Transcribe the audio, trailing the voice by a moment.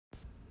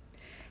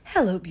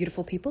Hello,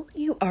 beautiful people.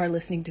 You are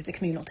listening to the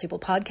Communal Table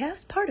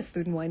Podcast, part of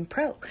Food and Wine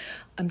Pro.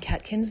 I'm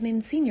Kat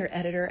Kinsman, Senior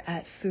Editor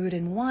at Food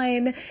and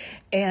Wine,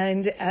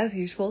 and as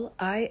usual,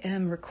 I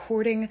am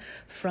recording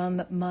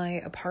from my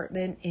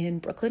apartment in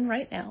Brooklyn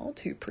right now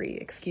to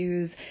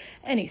excuse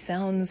any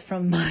sounds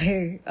from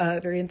my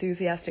very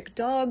enthusiastic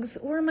dogs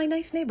or my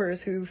nice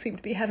neighbors who seem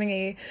to be having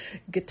a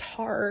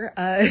guitar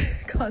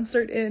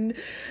concert in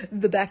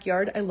the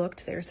backyard. I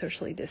looked, they're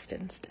socially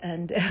distanced,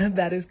 and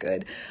that is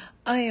good.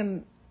 I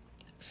am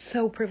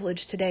so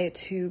privileged today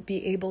to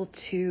be able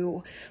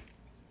to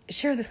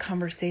share this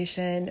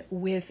conversation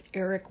with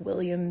Eric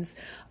Williams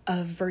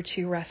of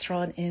Virtue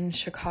Restaurant in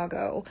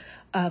Chicago.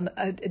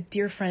 A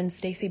dear friend,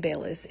 Stacey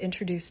Bayless,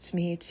 introduced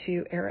me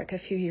to Eric a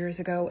few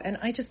years ago, and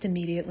I just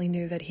immediately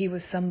knew that he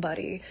was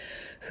somebody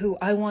who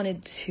I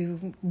wanted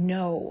to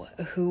know,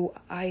 who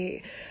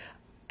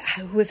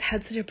has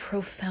had such a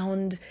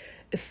profound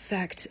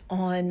effect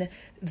on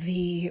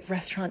the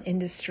restaurant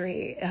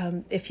industry.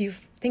 If you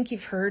think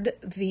you've heard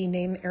the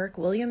name Eric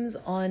Williams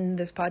on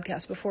this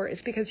podcast before,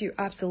 it's because you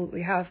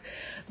absolutely have,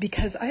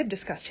 because I have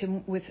discussed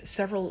him with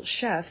several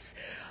chefs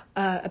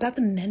about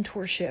the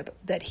mentorship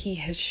that he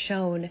has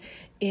shown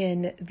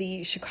in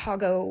the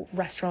Chicago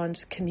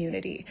restaurant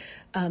community.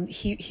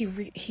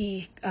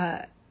 He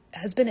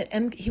has been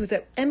at he was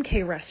at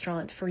MK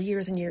Restaurant for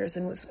years and years,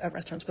 and was at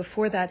restaurants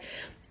before that,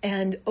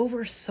 and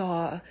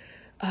oversaw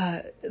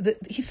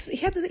he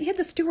had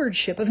the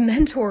stewardship of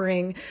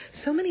mentoring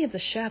so many of the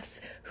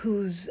chefs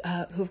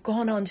who've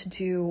gone on to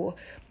do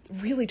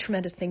really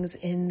tremendous things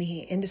in the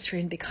industry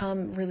and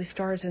become really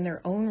stars in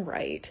their own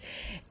right.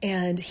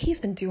 And he's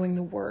been doing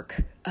the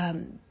work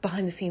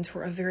behind the scenes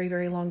for a very,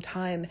 very long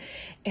time.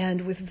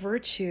 And with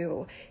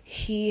Virtue,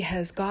 he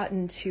has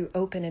gotten to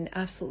open an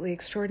absolutely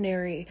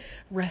extraordinary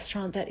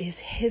restaurant that is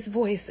his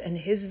voice and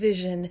his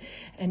vision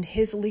and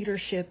his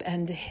leadership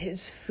and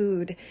his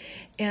food.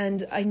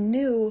 And I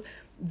knew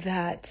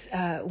that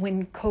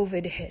when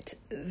COVID hit,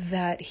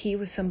 that he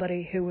was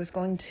somebody who was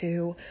going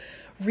to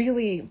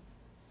really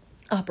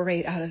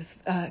operate out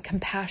of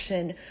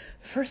compassion,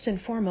 first and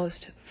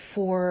foremost,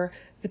 for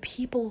the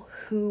people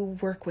who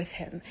work with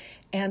him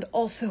and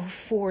also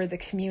for the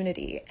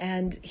community.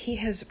 And he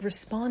has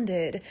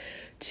responded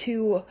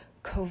to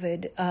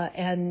COVID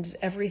and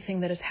everything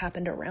that has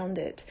happened around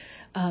it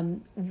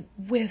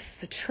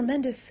with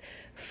tremendous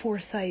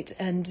foresight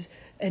and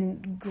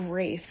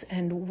grace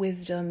and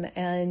wisdom.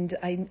 And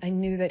I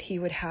knew that he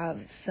would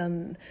have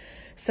some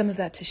of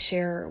that to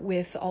share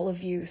with all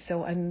of you.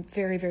 So I'm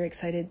very, very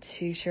excited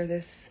to share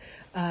this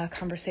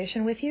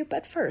conversation with you.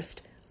 But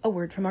first, a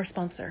word from our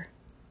sponsor.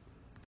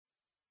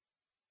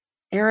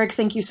 Eric,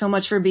 thank you so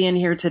much for being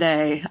here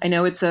today. I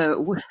know it's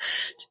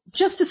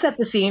just to set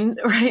the scene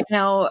right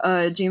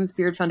now, James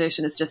Beard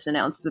Foundation has just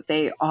announced that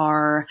they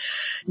are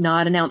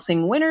not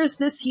announcing winners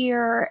this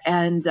year.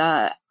 And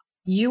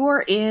you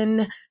are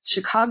in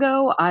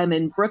Chicago. I'm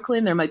in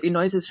Brooklyn. There might be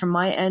noises from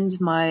my end.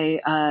 My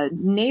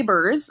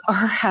neighbors are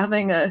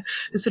having a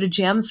sort of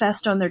jam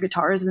fest on their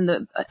guitars in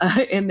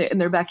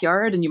their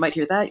backyard, and you might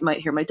hear that. You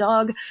might hear my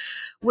dog.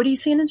 What are you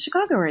seeing in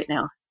Chicago right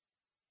now?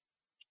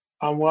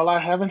 Well, I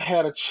haven't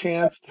had a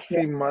chance to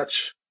see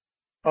much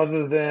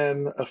other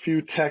than a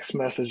few text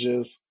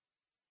messages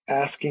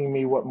asking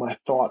me what my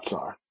thoughts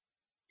are.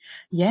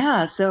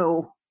 Yeah.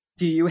 So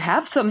do you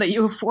have some that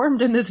you have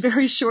formed in this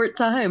very short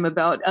time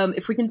about,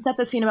 if we can set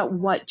the scene about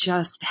what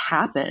just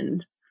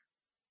happened?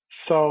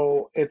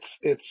 So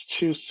it's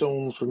too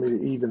soon for me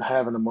to even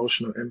have an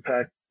emotional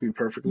impact, to be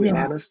perfectly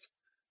honest.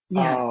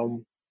 Yeah.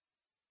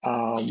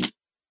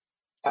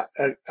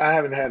 I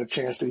haven't had a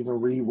chance to even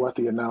read what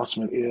the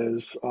announcement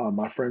is.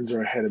 My friends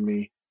are ahead of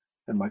me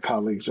and my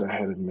colleagues are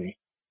ahead of me.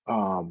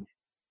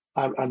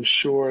 I'm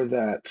sure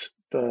that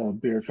the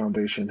Beard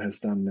Foundation has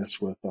done this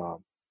with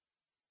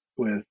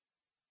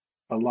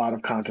a lot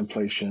of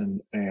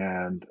contemplation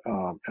and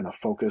a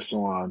focus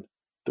on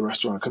the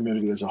restaurant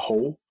community as a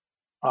whole.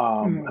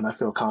 And I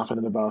feel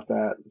confident about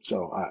that.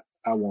 So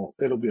I won't,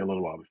 it'll be a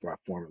little while before I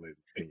formulate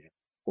an opinion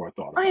or a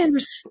thought about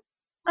it.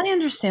 I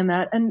understand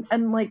that.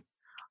 And like,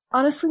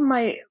 honestly,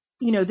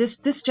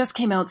 this just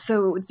came out.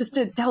 So just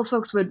to tell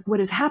folks what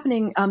is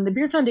happening, the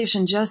Beard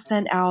Foundation just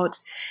sent out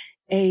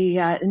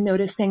a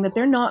notice saying that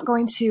they're not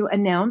going to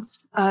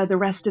announce the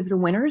rest of the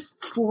winners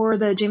for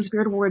the James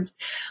Beard Awards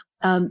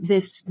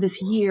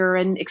this year,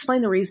 and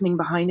explain the reasoning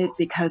behind it,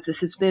 because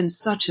this has been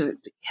such a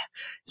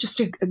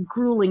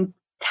grueling,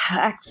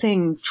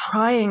 taxing,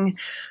 trying,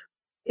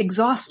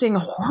 exhausting,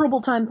 horrible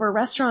time for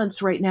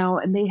restaurants right now.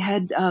 And they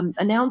had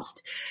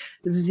announced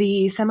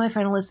the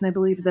semifinalists and I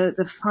believe the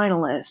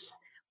finalists.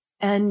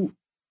 And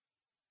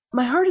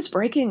my heart is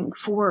breaking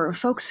for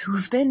folks who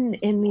have been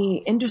in the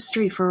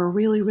industry for a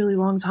really, really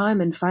long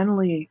time. And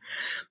finally,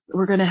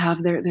 we're going to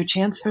have their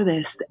chance for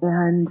this.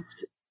 And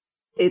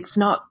it's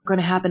not going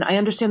to happen. I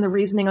understand the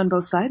reasoning on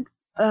both sides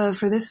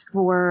for this,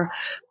 for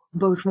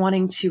both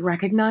wanting to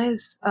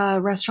recognize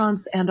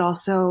restaurants and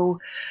also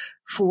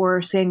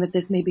for saying that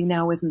this maybe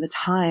now isn't the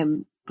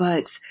time.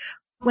 But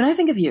when I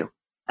think of you,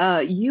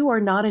 you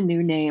are not a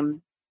new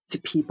name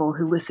to people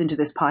who listen to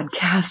this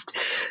podcast,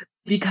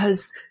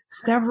 because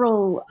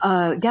several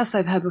guests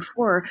I've had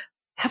before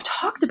have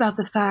talked about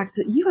the fact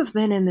that you have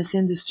been in this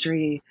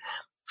industry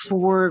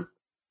for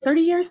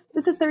 30 years.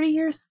 Is it 30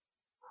 years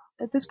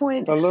at this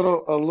point? A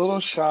little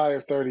shy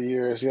of 30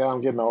 years. Yeah,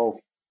 I'm getting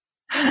old.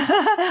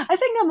 I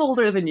think I'm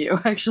older than you,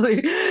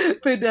 actually.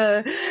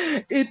 But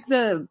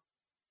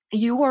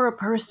you are a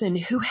person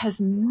who has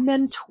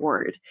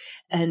mentored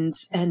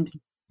and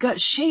got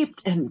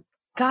shaped and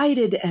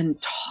guided and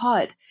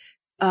taught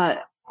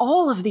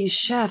all of these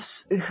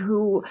chefs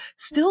who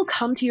still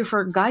come to you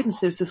for guidance.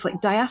 There's this like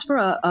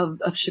diaspora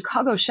of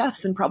Chicago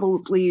chefs and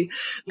probably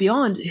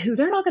beyond who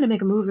they're not going to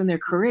make a move in their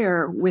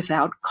career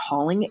without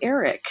calling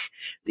Eric,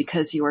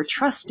 because you are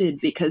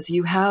trusted, because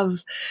you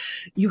have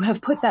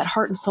put that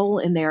heart and soul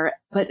in there.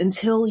 But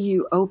until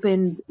you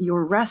opened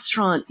your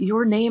restaurant,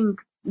 your name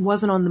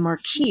wasn't on the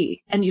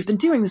marquee, and you've been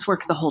doing this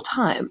work the whole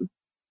time.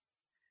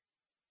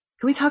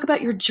 Can we talk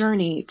about your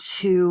journey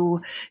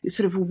to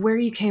sort of where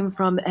you came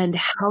from and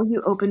how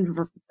you opened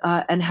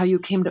and how you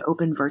came to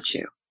open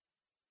Virtue?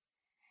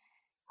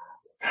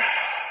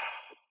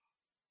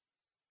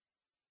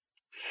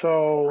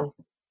 So,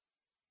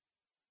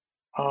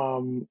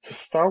 to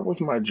start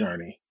with my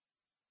journey,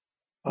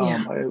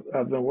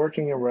 I've been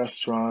working in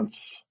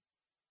restaurants,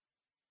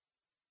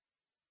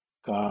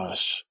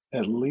 gosh,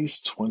 at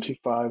least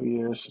 25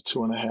 years,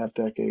 2.5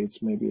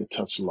 decades, maybe a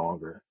touch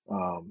longer.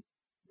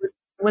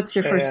 What's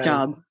your first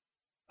job?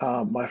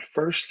 My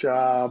first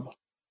job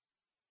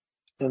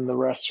in the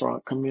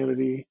restaurant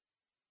community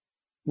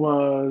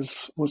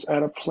was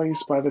at a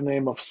place by the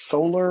name of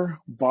Solar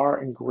Bar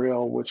and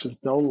Grill, which is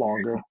no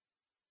longer.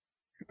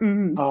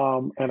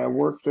 Mm-hmm. And I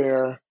worked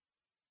there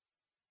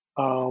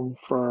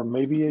for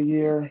maybe a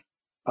year.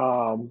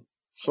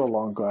 So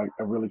long ago,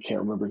 I really can't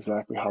remember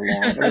exactly how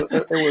long.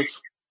 It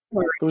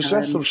was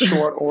just some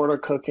short order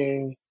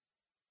cooking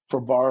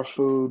for bar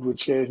food,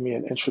 which gave me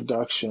an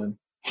introduction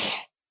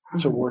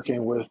to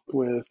working with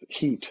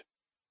heat,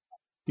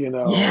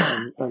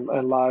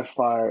 and live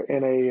fire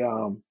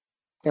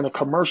in a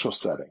commercial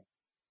setting.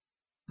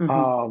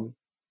 And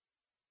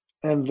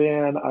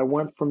then I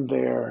went from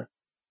there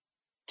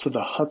to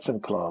the Hudson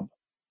Club,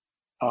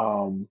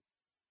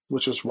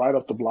 which was right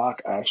up the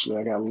block, actually.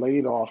 I got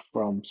laid off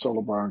from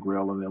Solar Bar and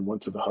Grill and then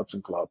went to the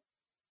Hudson Club.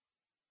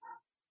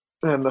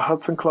 And the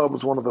Hudson Club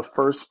was one of the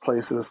first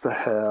places to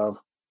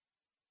have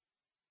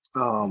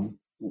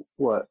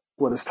what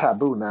is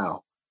taboo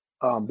now,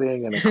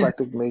 being an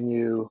eclectic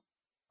menu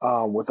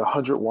with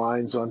 100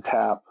 wines on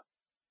tap.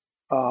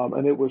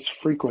 And it was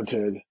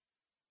frequented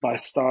by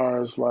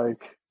stars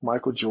like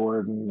Michael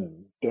Jordan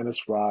and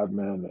Dennis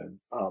Rodman. And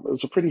it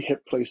was a pretty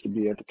hip place to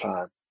be at the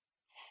time.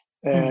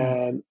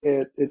 And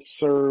it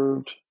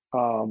served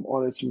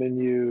on its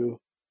menu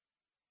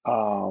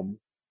some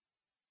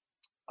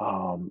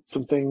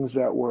things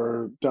that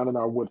were done in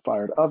our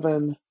wood-fired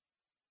oven,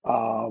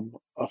 a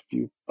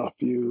few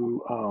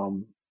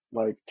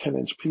like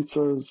 10-inch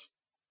pizzas.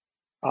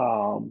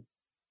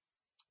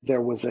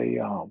 There was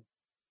a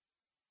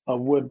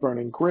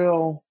wood-burning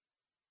grill,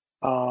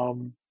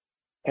 and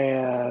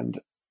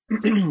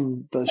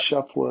the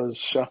chef was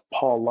Chef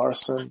Paul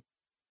Larson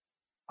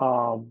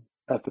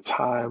at the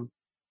time,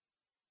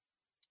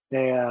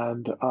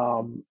 and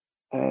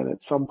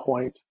at some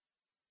point,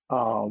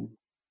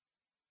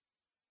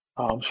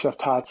 Chef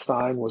Todd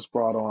Stein was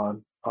brought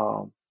on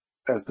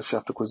as the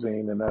chef de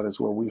cuisine, and that is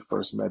where we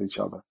first met each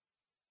other.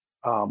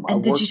 I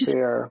worked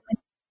there.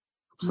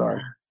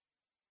 Sorry.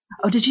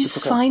 Oh, did you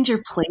just find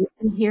your place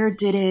in here?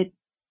 Did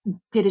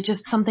it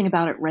just something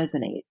about it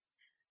resonate?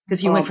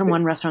 Because you went from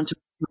one restaurant to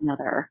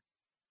another.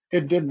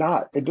 It did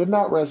not. It did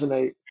not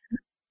resonate.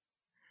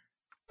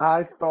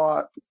 I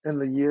thought in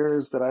the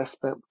years that I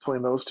spent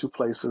between those two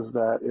places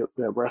that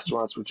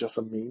restaurants were just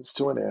a means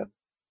to an end.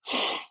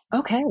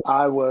 Okay.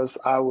 I was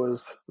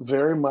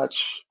very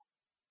much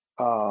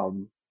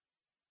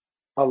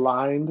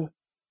aligned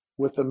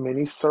with the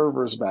many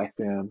servers back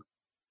then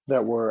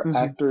that were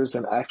actors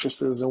and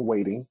actresses in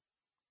waiting.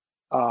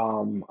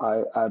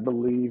 I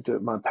believed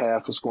that my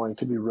path was going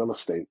to be real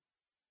estate.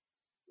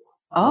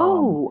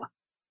 Oh.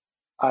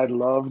 I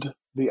loved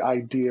the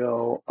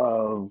ideal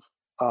of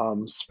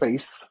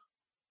space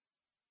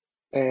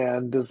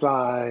and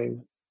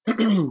design.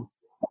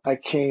 I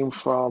came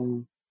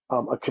from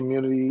a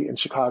community in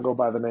Chicago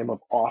by the name of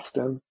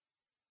Austin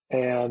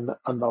and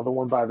another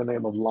one by the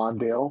name of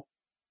Lawndale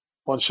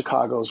on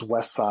Chicago's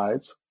west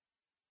sides.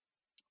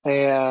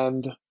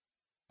 And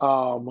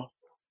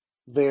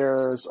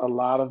there's a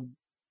lot of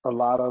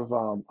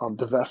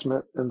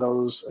divestment in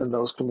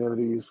those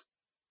communities.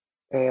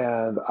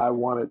 And I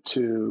wanted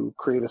to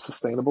create a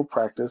sustainable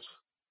practice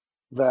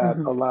that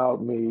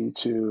allowed me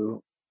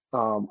to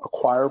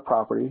acquire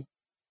property,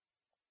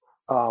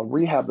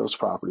 rehab those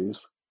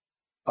properties,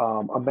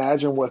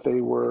 imagine what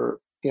they were,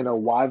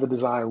 why the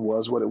design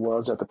was what it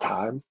was at the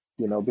time,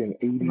 being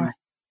 80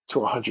 to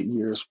 100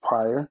 years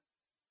prior,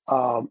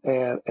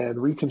 and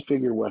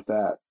reconfigure what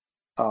that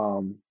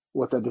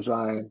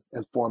design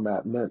and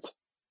format meant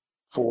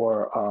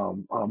for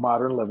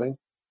modern living,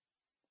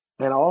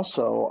 And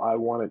also, I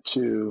wanted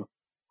to,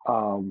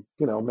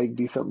 make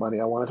decent money.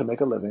 I wanted to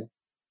make a living,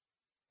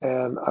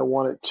 and I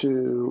wanted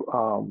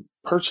to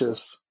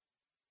purchase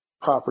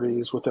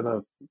properties within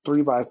a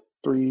 3 by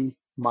 3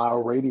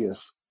 mile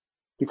radius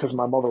because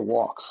my mother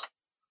walks,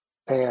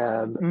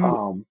 and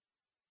Mm.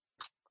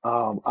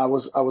 I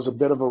was a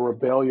bit of a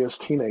rebellious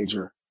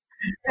teenager,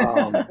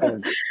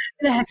 and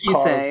The heck you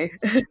caused say?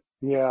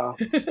 yeah,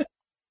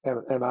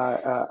 and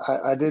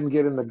I didn't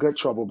get into good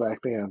trouble back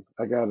then.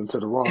 I got into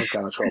the wrong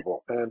kind of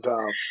trouble,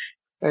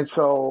 and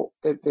so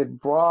it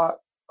brought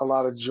a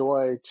lot of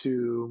joy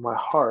to my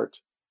heart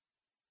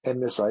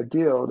and this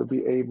ideal to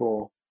be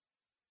able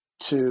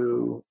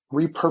to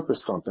repurpose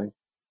something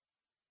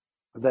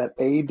that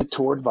aided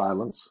toward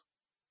violence,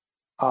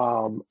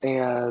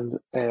 and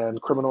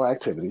criminal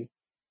activity,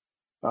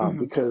 Hmm.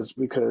 because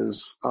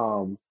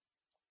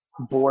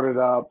boarded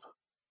up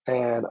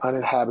and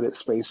uninhabited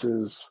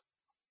spaces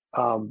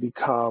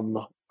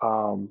become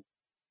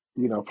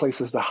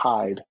places to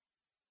hide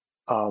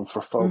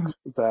for folk Hmm.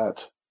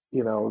 that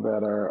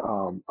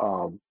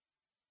are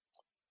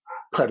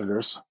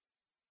predators.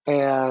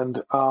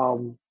 And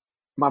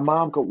my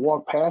mom could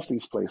walk past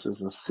these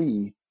places and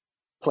see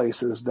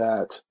places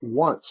that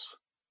once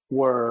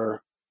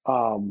were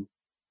um,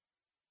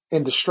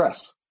 in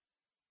distress,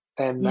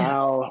 and Yes.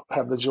 now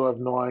have the joy of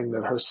knowing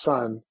that her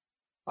son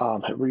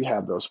had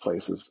rehabbed those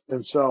places.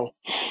 And so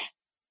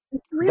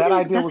that Really,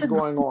 idea was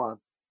going on.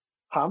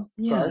 Huh?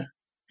 yeah. Sorry.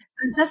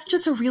 That's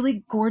just a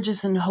really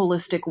gorgeous and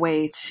holistic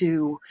way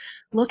to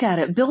look at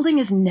it. Building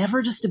is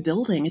never just a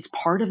building, it's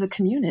part of a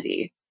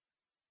community.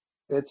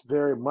 It's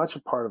very much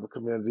a part of a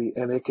community,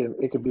 and it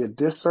can be a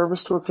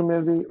disservice to a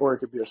community, or it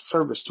could be a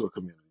service to a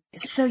community.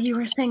 So you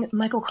were saying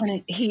Michael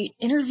Cornick, he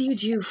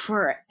interviewed you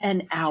for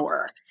an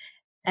hour.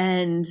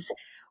 And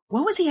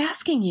what was he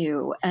asking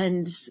you?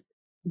 And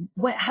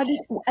what, how did,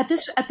 at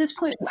this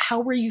point, how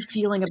were you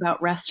feeling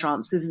about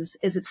restaurants? Is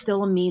it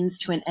still a means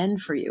to an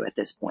end for you at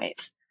this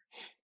point?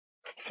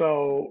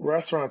 So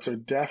restaurants are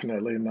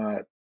definitely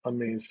not a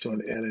means to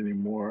an end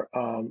anymore.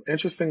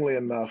 Interestingly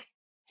enough,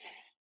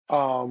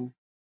 um,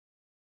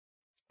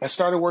 I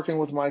started working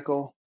with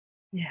Michael.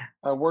 Yeah.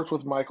 I worked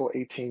with Michael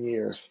 18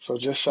 years, so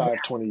just shy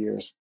of 20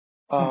 years.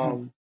 Hmm.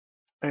 Um,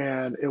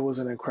 and it was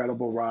an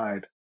incredible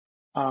ride.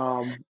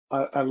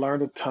 I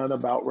learned a ton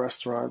about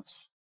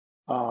restaurants,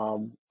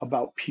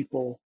 about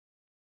people,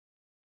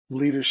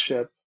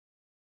 leadership,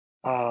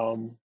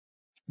 um,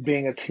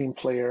 being a team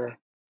player,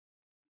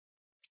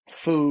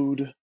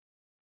 food,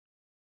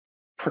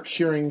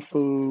 procuring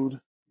food,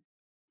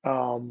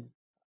 um,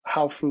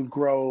 how food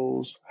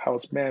grows, how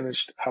it's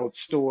managed, how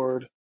it's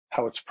stored,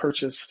 how it's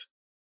purchased.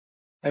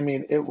 I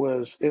mean, it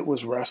was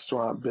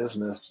restaurant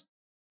business,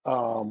 a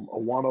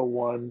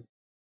 101,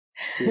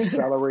 the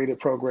accelerated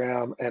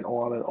program, and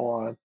on and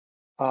on.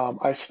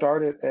 I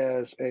started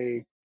as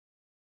a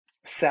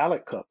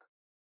salad cook,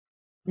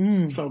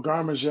 Mm. so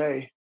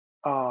garde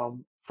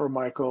for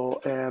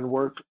Michael, and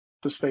worked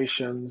the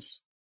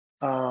stations.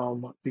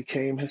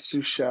 Became his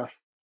sous chef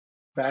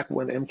back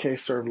when MK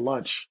served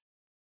lunch.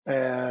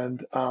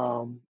 And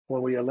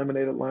when we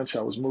eliminated lunch,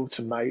 I was moved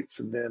to nights,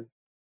 and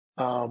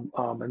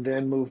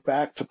then moved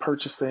back to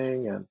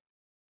purchasing,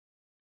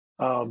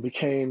 and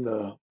became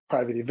the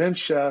private event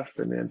chef,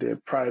 and then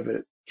did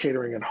private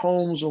catering in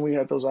homes when we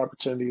had those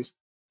opportunities.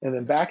 And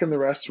then back in the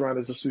restaurant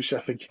as a sous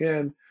chef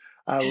again.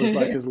 I was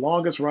like his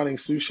longest running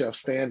sous chef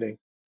standing,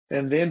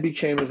 and then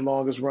became his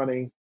longest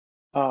running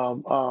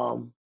um,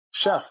 um,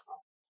 chef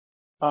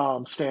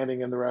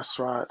standing in the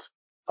restaurant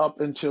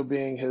up until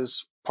being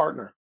his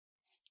partner,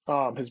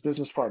 his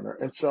business partner.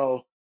 And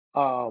so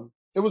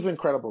it was an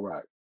incredible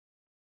ride.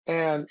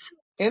 And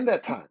in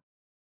that time,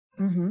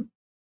 Hmm.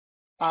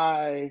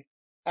 I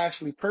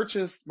actually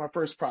purchased my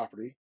first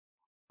property.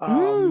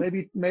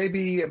 Mm.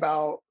 Maybe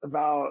about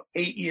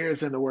 8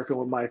 years into working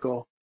with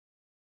Michael.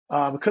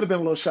 It could have been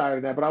a little shyer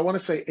than that, but I want to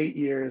say 8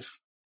 years,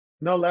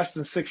 no less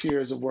than 6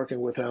 years of working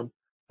with him.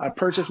 I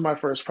purchased my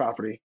first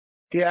property.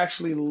 He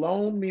actually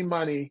loaned me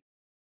money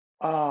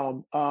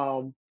um,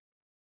 um,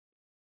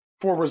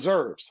 for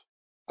reserves.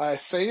 I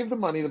saved the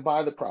money to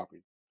buy the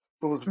property,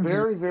 but was Hmm.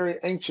 very, very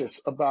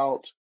anxious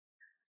about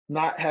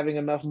not having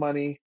enough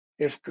money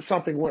if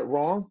something went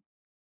wrong,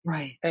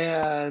 Right.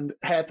 and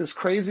had this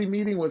crazy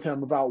meeting with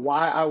him about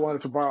why I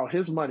wanted to borrow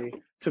his money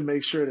to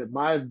make sure that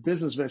my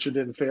business venture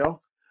didn't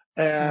fail.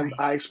 And Right.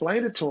 I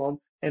explained it to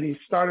him, and he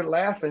started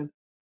laughing.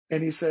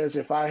 And he says,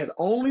 if I had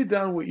only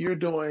done what you're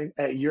doing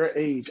at your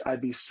age,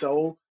 I'd be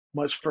so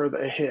much further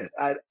ahead.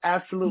 I'd Yeah.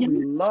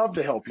 absolutely love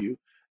to help you.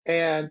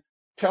 And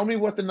tell me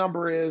what the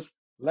number is.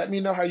 Let me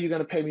know how you're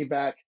going to pay me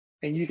back.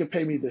 And you can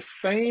pay me the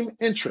same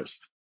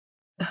interest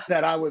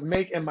that I would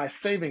make in my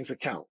savings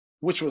account,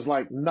 which was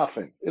like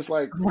nothing. It's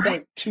like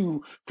Right.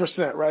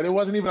 0.2%, right? It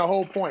wasn't even a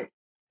whole point.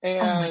 Oh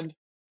my. And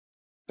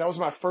that was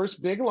my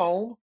first big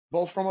loan,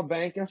 both from a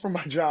bank and from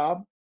my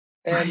job.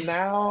 And Right.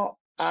 now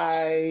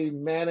I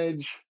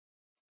manage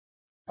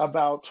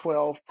about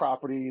 12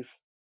 properties,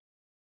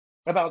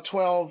 I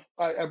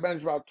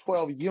manage about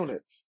 12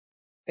 units.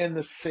 in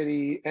the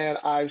city, and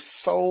I've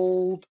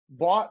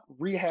bought,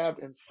 rehab,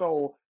 and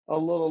sold a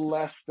little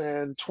less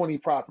than 20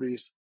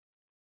 properties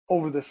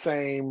over the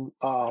same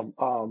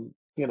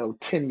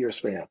 10-year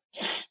span.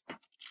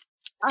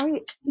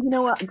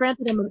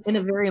 Granted, I'm in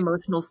a very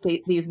emotional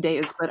state these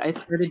days, but I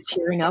started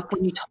tearing up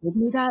when you told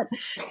me that,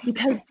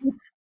 because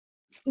it's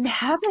in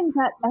having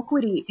that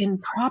equity in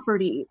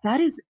property,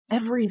 that is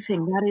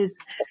everything. That is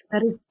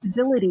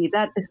stability.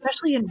 That,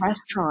 especially in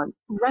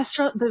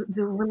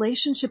the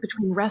relationship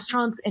between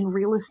restaurants and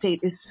real estate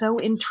is so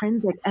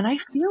intrinsic. And I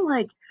feel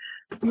like,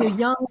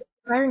 young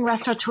aspiring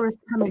restaurateurs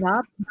coming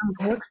up, young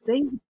cooks,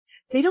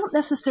 they don't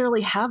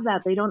necessarily have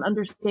that. They don't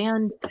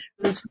understand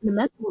those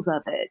fundamentals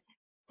of it.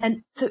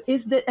 And so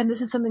and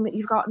this is something that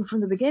you've gotten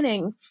from the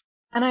beginning.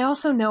 And I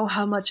also know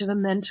how much of a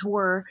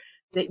mentor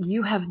that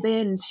you have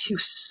been to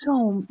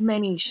so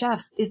many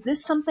chefs. Is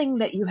this something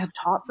that you have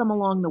taught them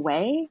along the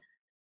way?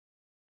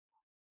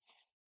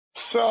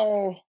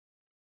 So,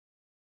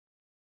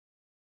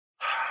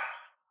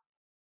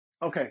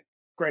 okay,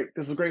 great.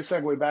 This is a great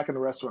segue back in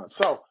the restaurant.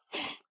 So,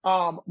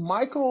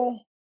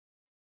 Michael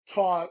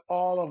taught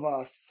all of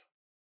us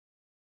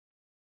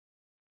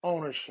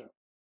ownership.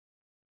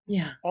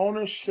 Yeah.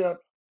 Ownership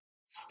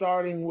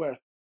starting with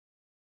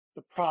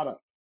the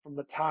product from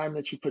the time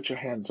that you put your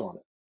hands on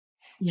it.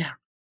 Yeah.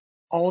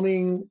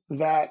 Owning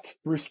that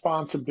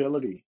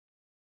responsibility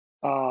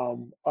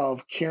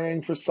of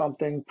caring for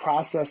something,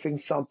 processing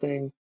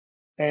something,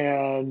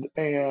 and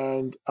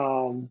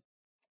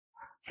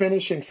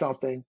finishing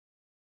something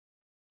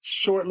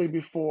shortly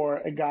before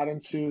it got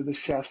into the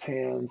chef's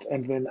hands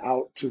and then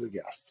out to the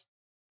guest.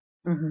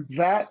 Mm-hmm.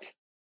 That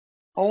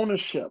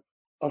ownership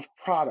of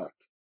product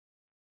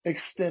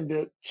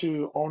extended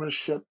to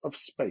ownership of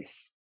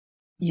space.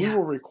 Yeah. We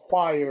were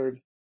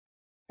required,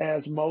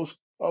 as most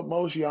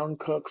young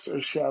cooks or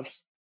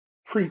chefs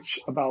preach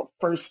about,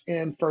 first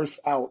in,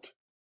 first out,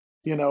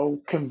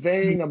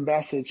 conveying a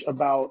message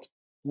about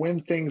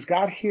when things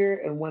got here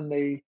and when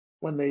they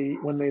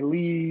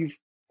leave,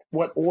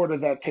 what order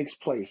that takes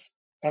place,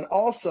 and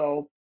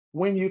also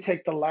when you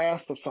take the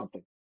last of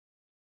something.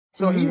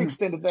 So he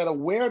extended that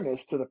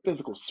awareness to the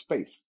physical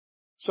space.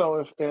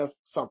 So if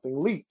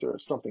something leaked or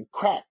something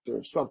cracked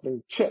or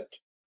something chipped,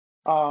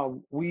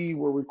 we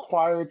were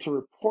required to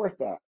report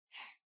that.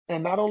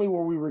 And not only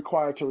were we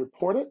required to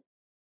report it,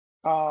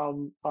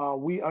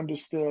 we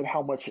understood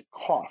how much it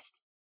cost,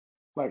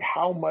 like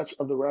how much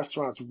of the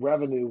restaurant's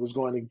revenue was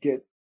going to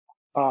get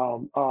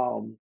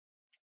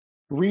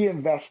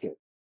reinvested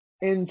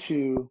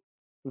into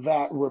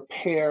that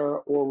repair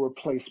or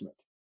replacement.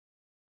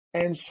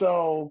 And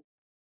so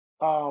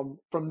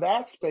from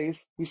that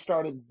space, we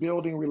started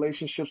building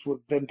relationships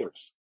with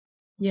vendors,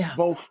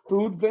 both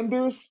food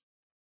vendors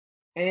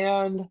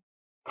and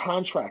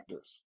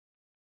contractors.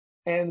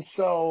 And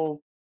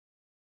so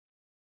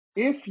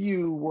if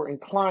you were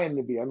inclined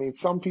to be, I mean,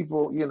 some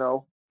people,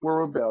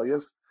 were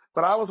rebellious,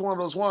 but I was one of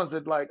those ones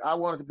that, like, I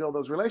wanted to build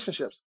those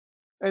relationships.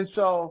 And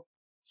so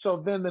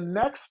then the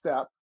next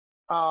step,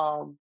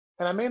 and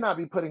I may not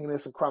be putting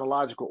this in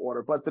chronological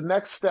order, but the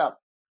next step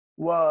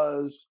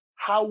was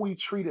how we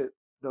treated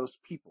those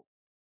people.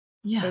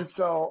 Yeah. And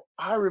so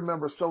I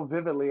remember so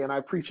vividly, and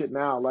I preach it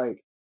now,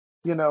 like,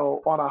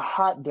 on a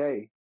hot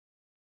day,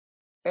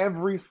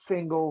 every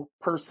single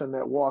person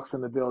that walks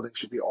in the building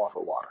should be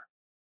offered water.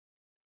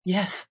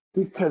 Yes.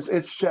 Because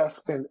it's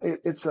just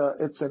it's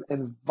an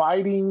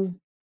inviting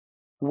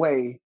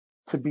way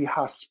to be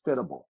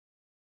hospitable.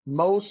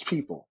 Most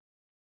people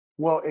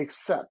will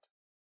accept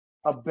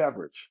a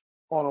beverage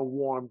on a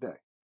warm day.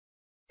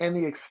 And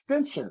the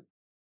extension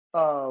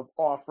of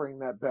offering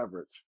that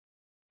beverage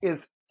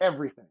is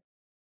everything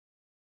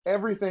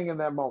in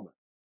that moment.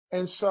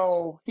 And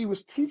so he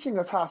was teaching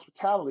us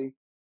hospitality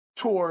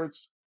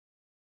towards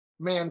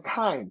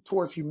mankind,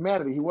 towards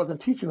humanity. He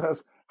wasn't teaching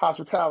us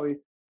hospitality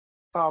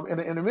in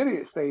an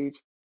intermediate stage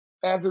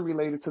as it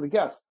related to the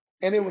guests.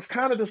 And it was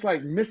kind of this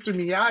like Mr.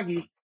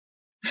 Miyagi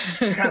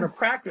kind of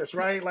practice,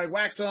 right? Like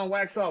wax on,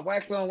 wax off,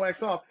 wax on,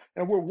 wax off.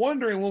 And we're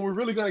wondering when we're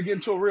really going to get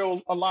into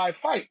a live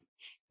fight,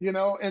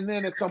 and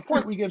then at some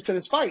point we get into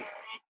this fight,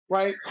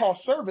 right? Called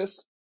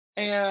service.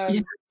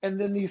 And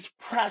then these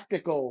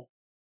practical,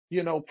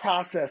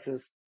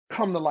 processes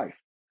come to life.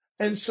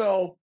 And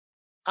so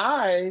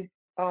I,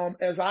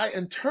 as I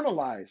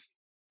internalized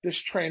this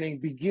training,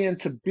 began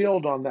to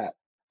build on that.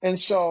 And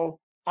so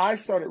I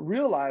started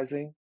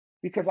realizing,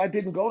 because I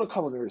didn't go to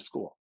culinary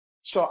school,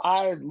 so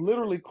I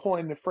literally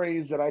coined the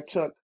phrase that I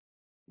took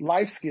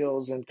life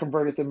skills and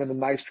converted them into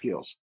knife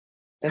skills.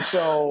 And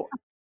so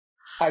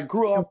I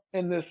grew up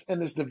in this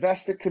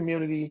divested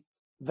community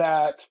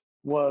that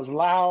was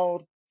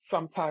loud,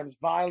 sometimes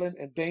violent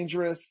and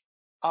dangerous.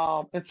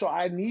 And so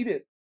I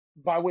needed,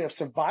 by way of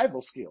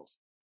survival skills,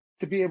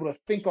 to be able to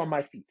think on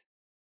my feet.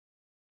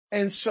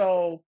 And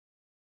so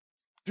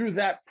through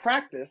that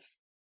practice,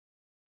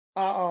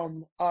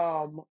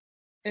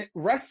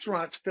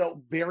 restaurants felt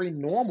very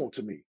normal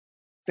to me.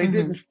 They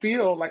didn't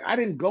feel like, I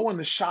didn't go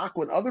into shock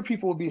when other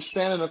people would be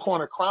standing in the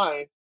corner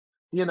crying,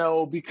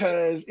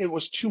 because it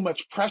was too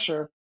much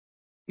pressure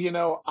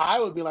I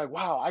would be like,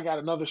 wow, I got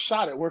another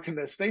shot at working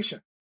that station.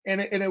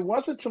 And it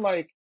wasn't to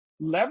like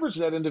leverage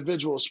that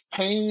individual's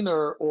pain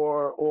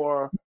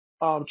or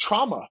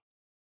trauma.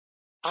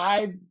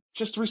 I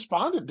just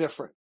responded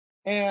different.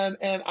 And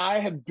I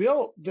had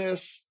built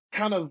this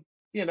kind of,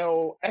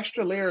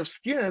 extra layer of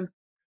skin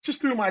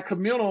just through my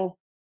communal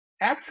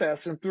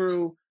access and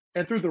through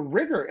the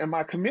rigor in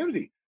my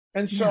community.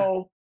 And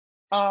Yeah.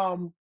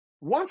 so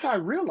once I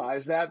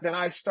realized that, then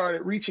I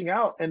started reaching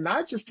out and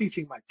not just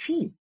teaching my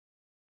team,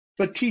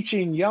 but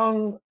teaching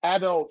young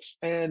adults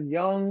and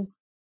young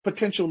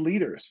potential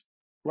leaders,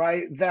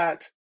 right?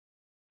 That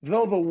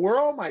though the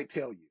world might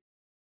tell you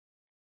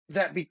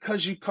that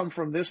because you come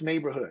from this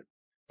neighborhood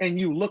and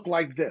you look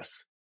like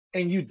this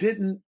and you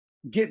didn't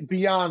get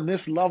beyond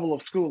this level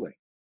of schooling,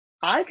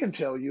 I can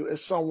tell you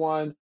as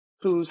someone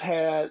who's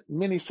had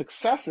many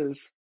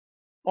successes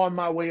on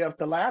my way up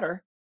the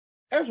ladder,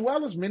 as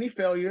well as many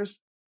failures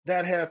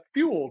that have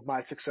fueled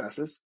my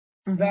successes,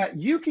 that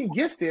you can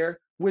get there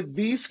with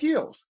these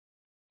skills.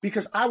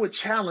 Because I would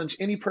challenge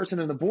any person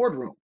in the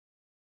boardroom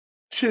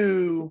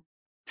to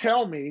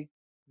tell me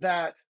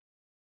that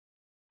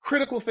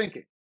critical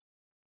thinking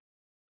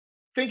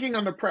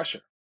under pressure,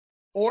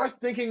 or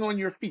thinking on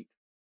your feet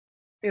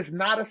is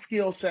not a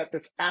skill set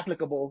that's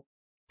applicable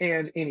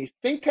in any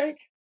think tank,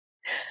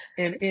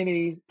 in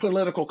any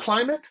political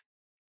climate,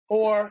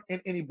 or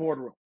in any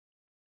boardroom,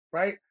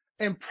 right?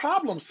 And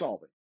problem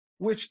solving,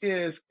 which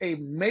is a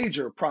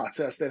major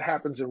process that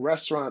happens in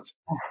restaurants,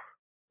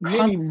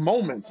 many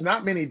moments,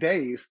 not many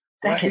days,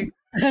 right?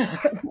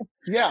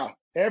 Yeah,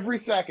 every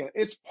second.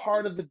 It's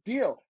part of the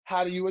deal.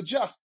 How do you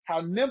adjust? How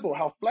nimble,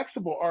 how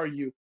flexible are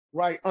you,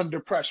 right, under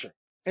pressure?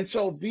 And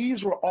so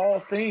these were all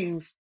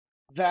things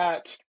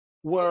that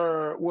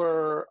were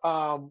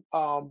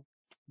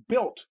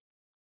built,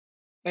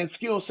 and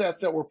skill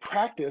sets that were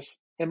practiced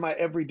in my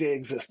everyday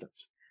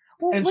existence.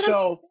 Well, And what I'm,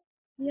 so,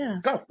 yeah.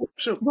 go,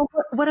 shoot. Well,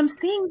 what I'm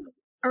seeing,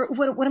 or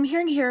what I'm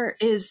hearing here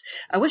is,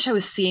 I wish I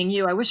was seeing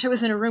you. I wish I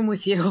was in a room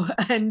with you,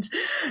 and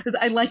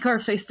I like our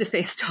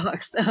face-to-face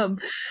talks.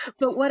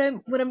 But what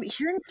I'm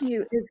hearing from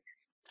you is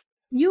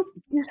you're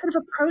sort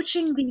of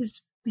approaching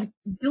these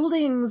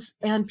buildings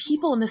and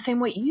people in the same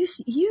way. You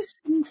see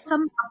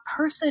a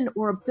person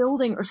or a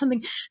building or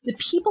something that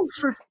people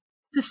for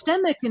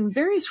systemic and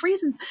various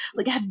reasons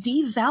like have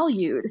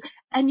devalued,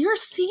 and you're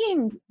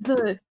seeing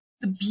the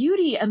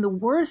beauty and the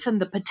worth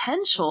and the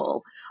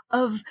potential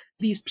of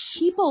these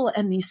people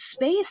and these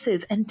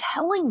spaces and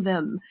telling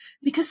them,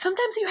 because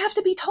sometimes you have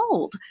to be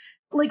told.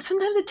 Like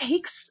sometimes it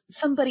takes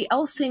somebody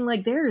else saying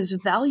like, there is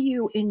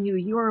value in you,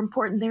 you are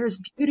important, there is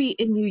beauty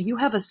in you, you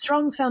have a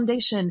strong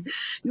foundation,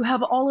 you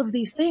have all of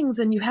these things,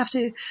 and you have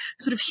to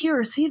sort of hear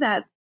or see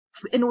that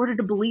in order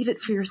to believe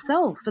it for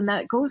yourself. And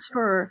that goes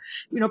for,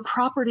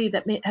 property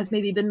that has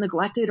maybe been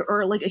neglected,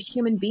 or like a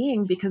human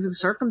being because of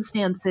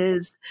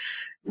circumstances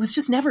was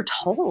just never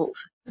told.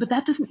 But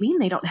that doesn't mean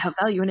they don't have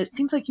value. And it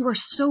seems like you are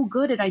so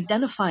good at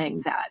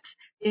identifying that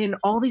in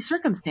all these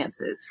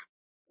circumstances.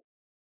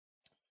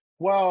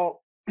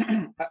 Well,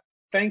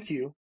 thank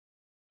you.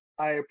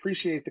 I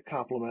appreciate the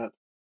compliment.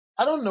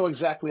 I don't know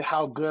exactly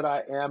how good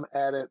I am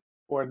at it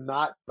or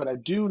not, but I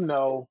do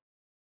know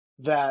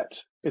that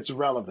it's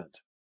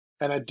relevant.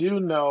 And I do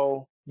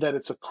know that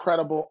it's a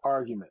credible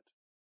argument.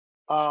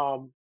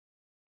 Um,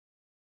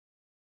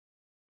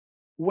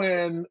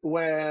 when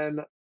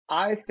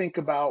I think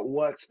about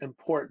what's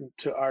important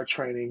to our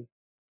training,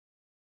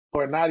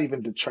 or not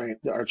even to train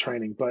our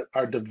training, but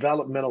our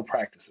developmental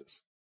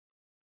practices,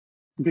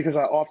 because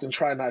I often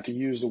try not to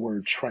use the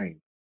word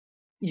train.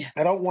 Yeah.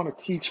 I don't want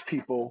to teach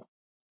people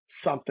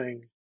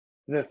something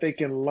that they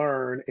can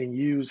learn and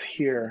use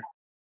here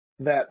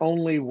that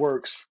only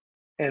works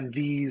in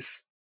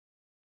these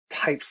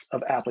types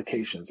of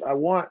applications. I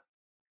want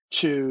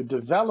to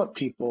develop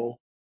people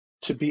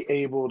to be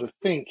able to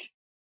think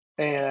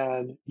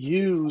and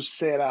use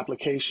said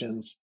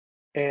applications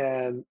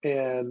and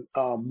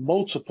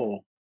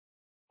multiple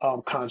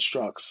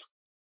constructs.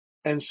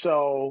 And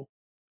so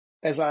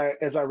as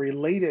I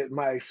related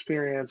my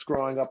experience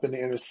growing up in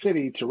the inner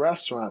city to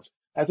restaurants,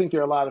 I think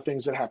there are a lot of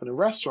things that happen in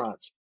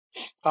restaurants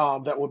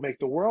that would make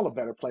the world a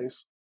better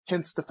place.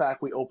 Hence the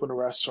fact we opened a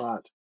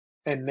restaurant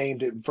and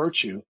named it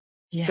Virtue,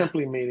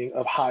 simply meaning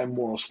of high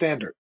moral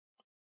standard.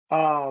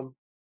 And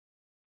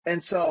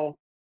so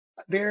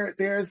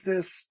there's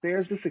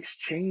this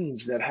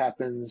exchange that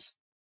happens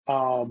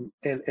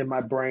in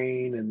my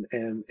brain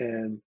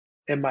and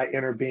in my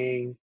inner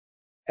being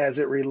as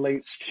it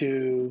relates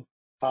to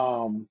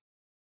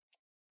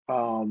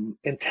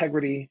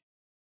integrity,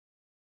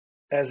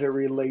 as it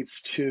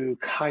relates to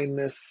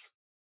kindness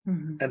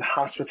and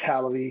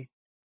hospitality.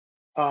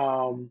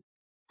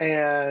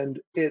 And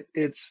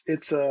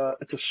it's a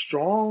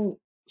strong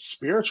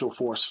spiritual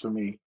force for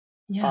me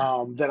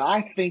that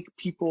I think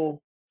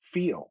people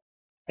feel.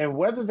 And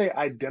whether they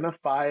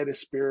identify it as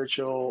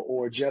spiritual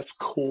or just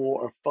cool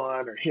or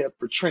fun or hip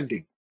or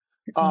trending,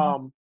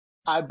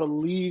 I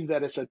believe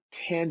that it's a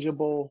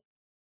tangible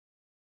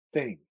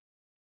thing.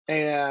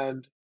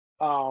 And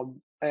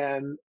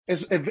and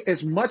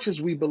as much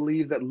as we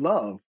believe that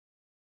love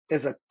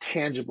is a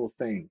tangible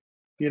thing,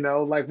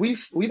 like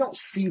we don't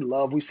see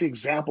love, we see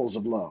examples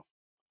of love,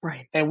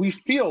 Right. and we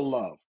feel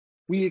love,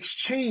 we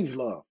exchange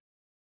love,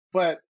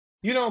 but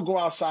you don't go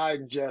outside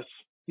and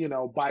just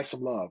buy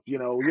some love. You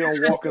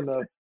don't walk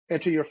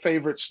into your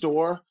favorite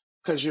store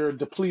because you're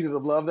depleted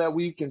of love that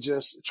week and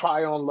just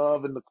try on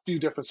love in a few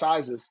different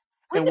sizes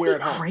and Wouldn't wear it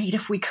it be home. great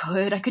if we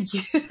could? I could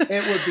use,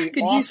 It would be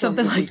could use awesome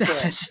something if we like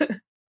could. that.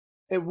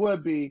 It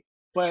would be,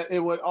 but it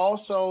would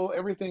also,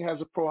 everything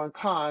has a pro and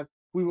con.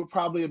 We would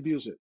probably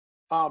abuse it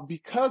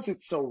because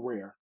it's so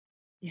rare,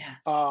 Yeah.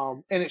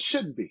 and it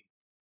shouldn't be.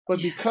 But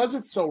Yeah. because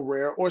it's so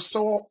rare, or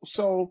so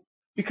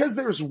because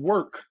there's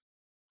work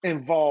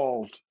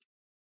involved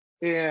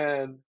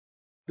in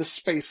the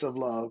space of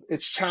love,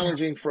 it's Yeah.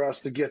 challenging for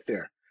us to get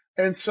there.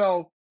 And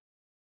so,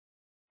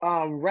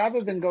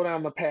 rather than go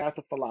down the path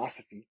of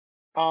philosophy,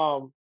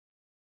 um,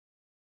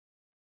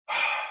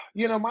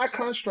 my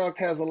construct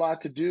has a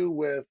lot to do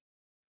with,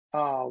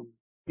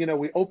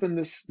 we opened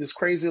this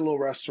crazy little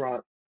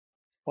restaurant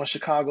on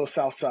Chicago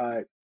South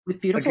Side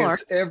With beautiful art.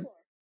 against every,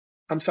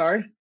 I'm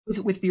sorry?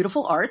 With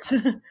beautiful art.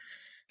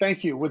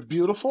 Thank you. With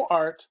beautiful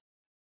art,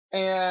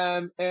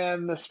 and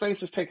the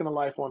space has taken a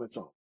life on its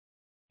own,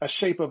 a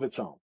shape of its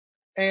own.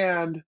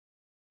 And,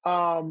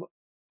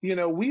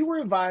 we were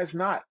advised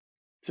not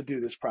to do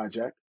this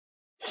project.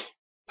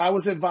 I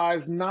was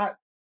advised not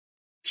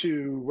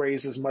to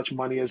raise as much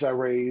money as I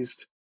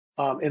raised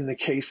in the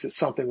case that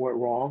something went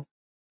wrong.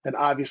 And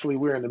obviously,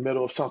 we're in the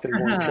middle of something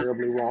going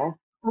terribly wrong.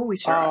 Oh, we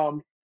sure are.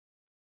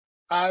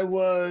 I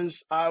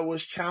was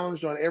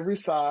challenged on every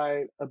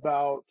side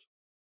about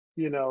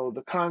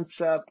the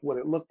concept, what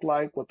it looked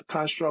like, what the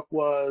construct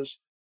was,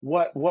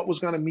 what was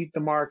going to meet the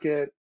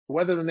market,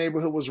 whether the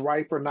neighborhood was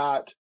ripe or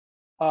not,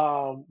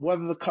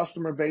 whether the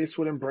customer base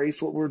would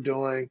embrace what we're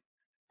doing.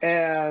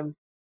 And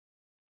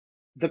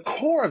the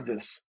core of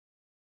this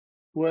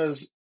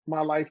was my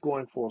life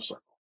going full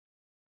circle.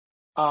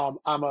 I'm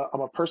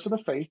a person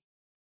of faith,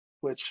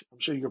 which I'm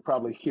sure you're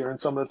probably hearing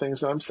some of the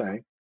things that I'm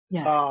saying.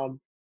 Yes.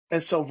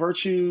 And so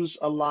virtues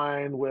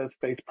align with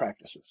faith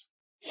practices.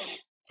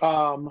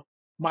 I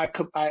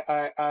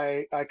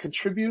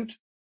contribute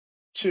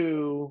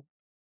to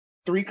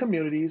 3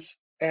 communities,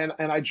 and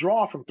I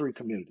draw from 3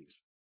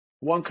 communities.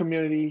 One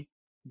community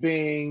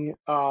being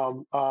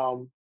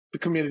the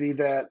community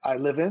that I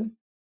live in.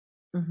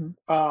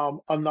 Mm-hmm.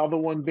 Another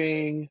one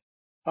being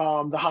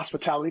the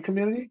hospitality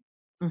community,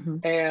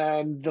 Mm-hmm.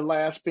 and the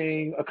last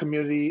being a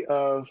community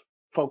of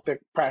folk that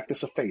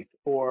practice a faith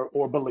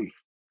or belief.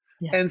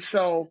 Yeah. And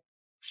so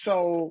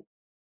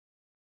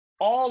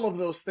all of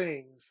those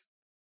things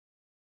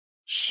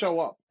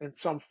show up in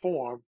some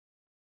form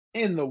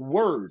in the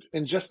word,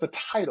 in just the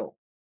title,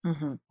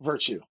 Mm-hmm.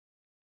 virtue.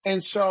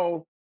 And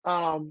so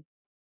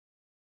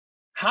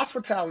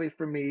hospitality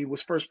for me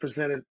was first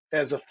presented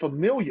as a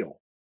familial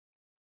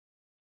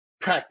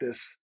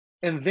practice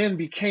and then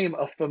became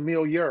a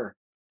familiar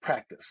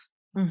practice.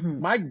 Mm-hmm.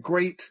 My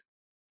great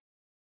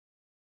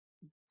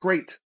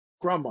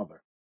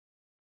grandmother.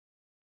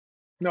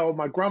 No,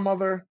 my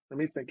grandmother, let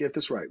me get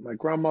this right. My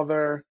great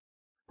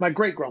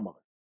grandmother.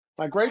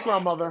 My great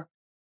grandmother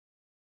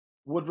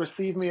would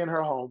receive me in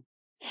her home,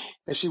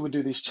 and she would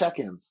do these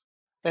check-ins.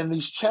 And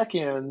these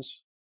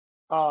check-ins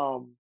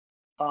um,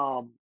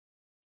 um,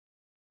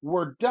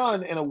 were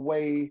done in a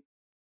way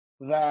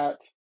that,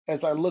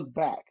 as I look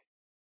back,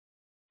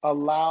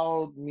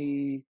 allowed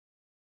me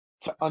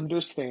to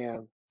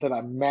understand that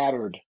I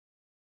mattered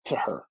to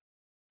her.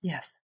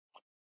 Yes.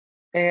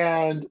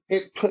 And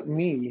it put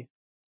me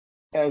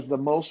as the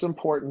most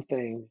important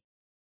thing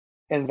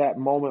in that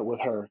moment with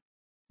her,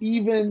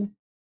 even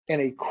in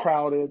a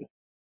crowded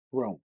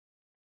room.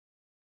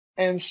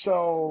 And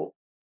so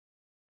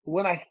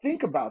when I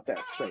think about that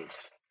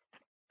space,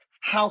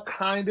 how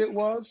kind it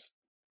was,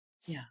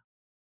 Yeah.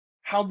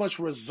 how much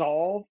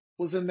resolve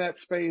was in that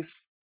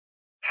space,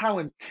 how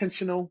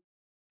intentional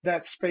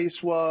that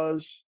space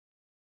was,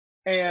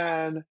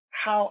 and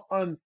how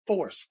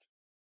unforced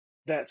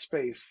that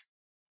space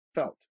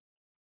felt.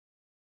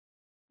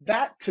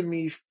 That to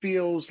me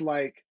feels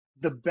like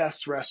the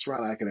best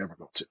restaurant I could ever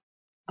go to.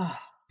 Oh.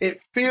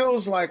 It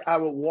feels like I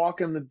would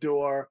walk in the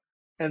door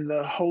and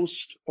the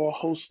host or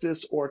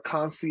hostess or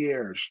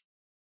concierge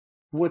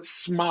would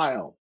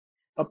smile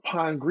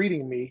upon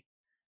greeting me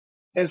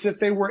as if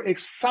they were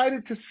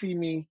excited to see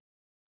me,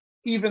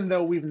 even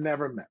though we've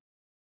never met.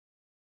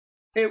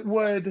 It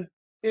would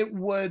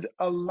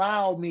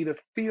allow me to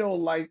feel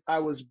like I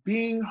was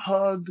being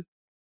hugged,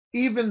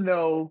 even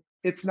though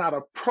it's not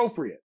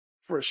appropriate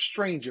for a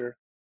stranger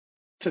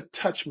to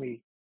touch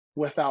me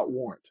without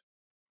warrant.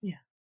 Yeah.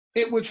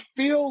 It would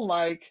feel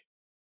like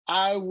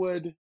I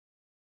would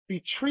be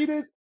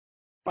treated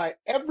by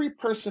every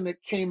person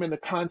that came into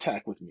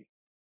contact with me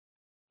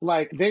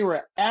like they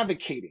were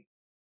advocating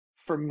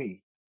for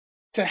me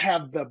to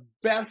have the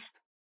best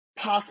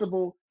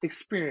possible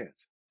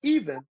experience,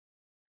 even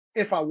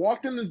if I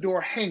walked in the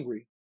door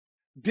hangry,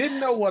 didn't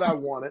know what I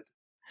wanted,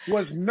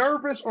 was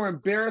nervous or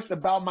embarrassed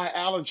about my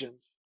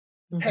allergens.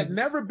 had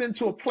never been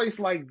to a place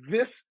like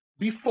this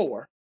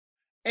before,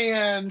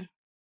 and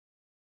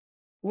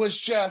was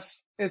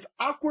just as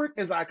awkward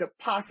as I could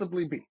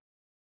possibly be.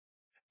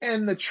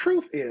 And the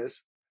truth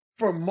is,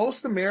 for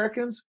most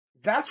Americans,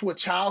 that's what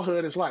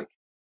childhood is like.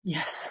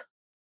 Yes.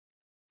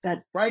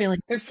 That right? feeling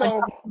And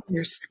so,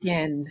 your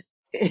skin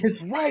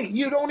is right,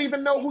 you don't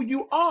even know who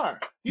you are.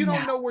 You Yeah.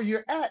 don't know where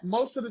you're at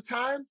most of the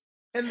time.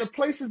 And the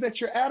places that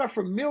you're at are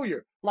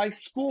familiar, like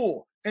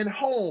school and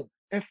home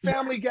and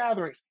family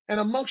gatherings and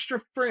amongst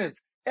your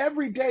friends.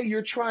 Every day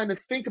you're trying to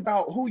think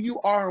about who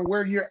you are and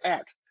where you're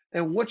at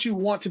and what you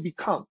want to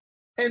become.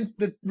 And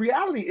the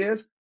reality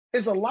is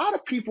a lot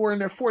of people are in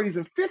their 40s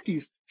and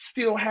 50s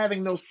still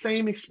having those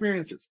same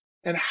experiences.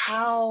 And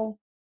how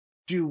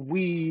do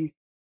we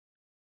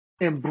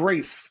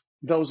embrace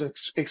those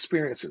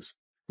experiences?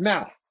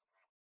 Now,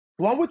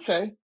 one would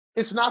say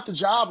it's not the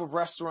job of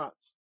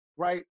restaurants,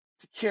 right,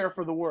 to care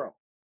for the world.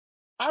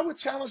 I would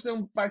challenge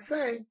them by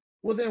saying,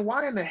 well, then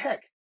why in the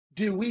heck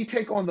do we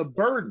take on the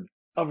burden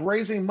of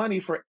raising money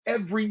for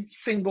every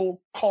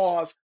single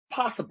cause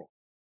possible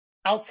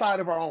outside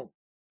of our own?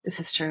 This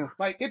is true.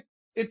 Like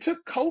it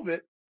took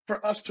COVID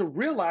for us to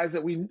realize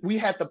that we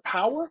had the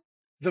power,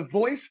 the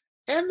voice,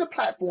 and the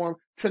platform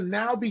to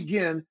now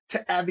begin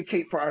to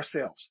advocate for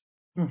ourselves,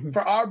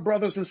 for our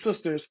brothers and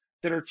sisters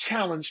that are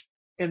challenged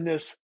in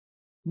this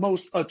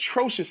most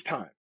atrocious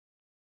time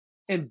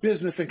in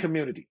business and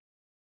community.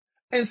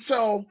 And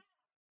so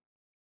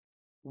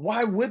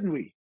why wouldn't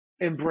we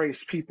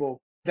embrace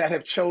people that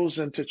have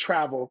chosen to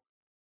travel,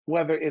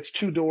 whether it's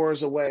 2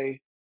 doors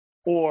away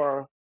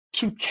or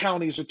 2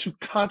 counties or 2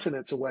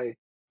 continents away,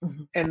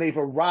 and they've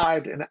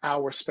arrived in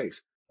our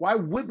space? Why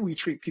wouldn't we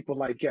treat people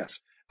like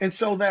guests? And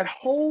so that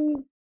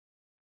whole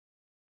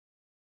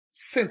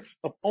sense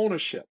of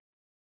ownership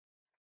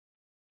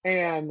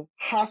and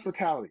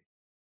hospitality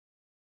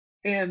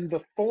in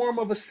the form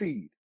of a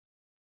seed,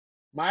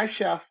 my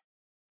chef,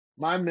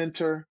 my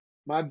mentor,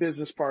 my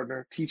business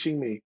partner teaching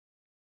me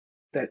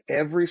that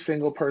every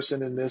single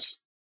person in this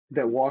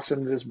that walks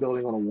into this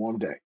building on a warm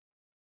day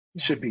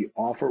should be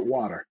offered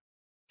water,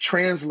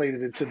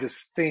 translated into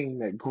this thing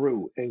that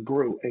grew and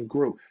grew and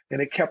grew.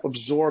 And it kept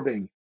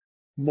absorbing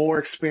more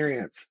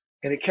experience,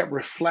 and it kept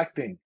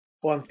reflecting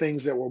on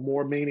things that were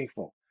more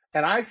meaningful.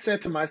 And I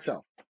said to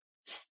myself,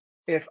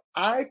 if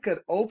I could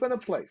open a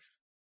place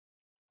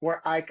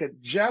where I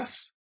could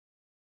just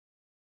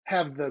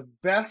have the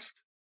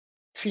best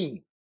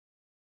team,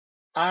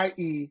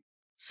 i.e.,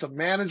 some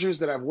managers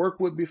that I've worked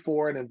with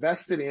before and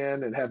invested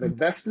in and have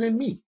invested in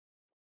me,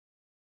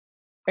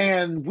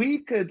 and we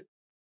could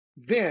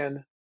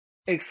then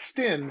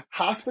extend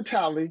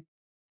hospitality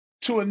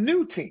to a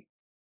new team,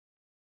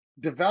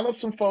 develop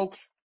some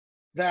folks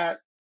that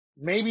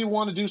maybe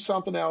want to do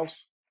something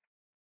else,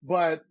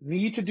 but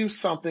need to do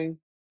something,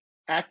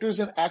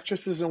 actors and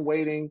actresses in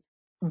waiting,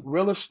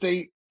 real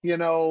estate,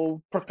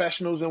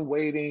 professionals in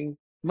waiting,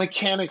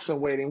 mechanics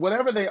in waiting,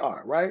 whatever they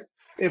are, right?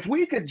 If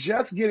we could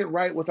just get it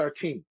right with our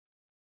team,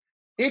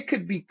 it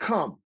could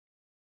become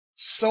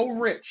so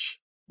rich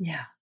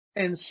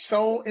and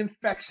so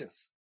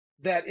infectious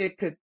that it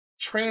could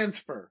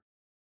transfer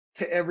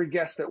to every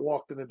guest that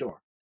walked in the door.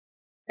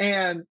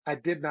 And I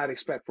did not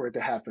expect for it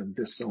to happen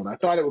this soon. I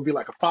thought it would be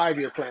like a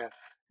 5-year plan,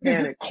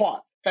 and it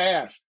caught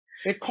fast.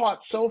 It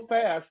caught so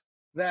fast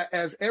that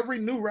as every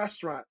new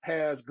restaurant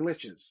has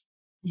glitches,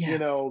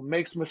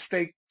 makes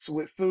mistakes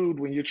with food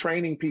when you're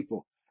training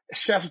people.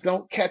 Chefs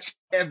don't catch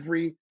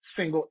every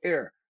single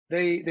error.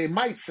 They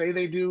might say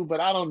they do, but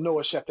I don't know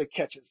a chef that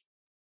catches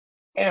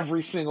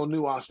every single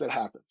nuance that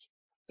happens,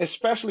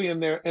 especially in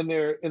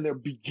their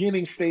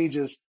beginning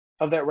stages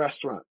of that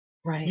restaurant.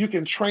 Right. You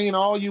can train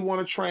all you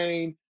want to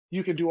train.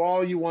 You can do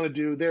all you want to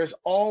do. There's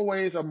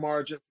always a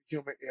margin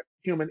for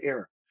human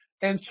error.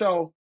 And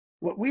so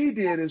what we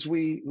did is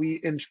we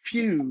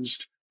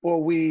infused,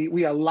 or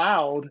we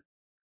allowed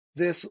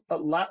this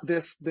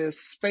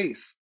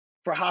space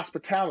for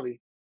hospitality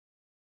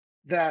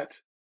that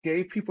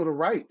gave people the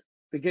right,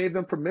 that gave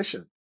them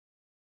permission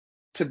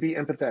to be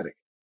empathetic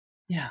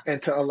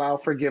and to allow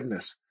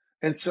forgiveness.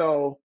 And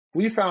so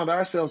we found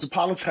ourselves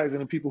apologizing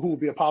to people who would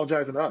be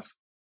apologizing to us.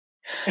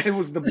 It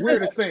was the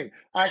weirdest thing.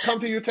 I come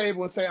to your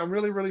table and say, I'm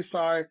really, really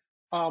sorry.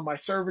 My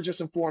server just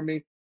informed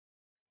me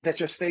that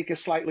your steak is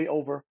slightly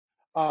over.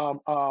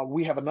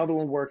 We have another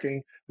one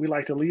working. We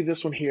like to leave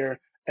this one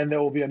here, and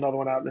there will be another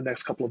one out in the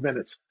next couple of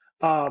minutes.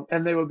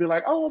 And they would be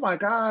like, oh my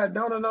God,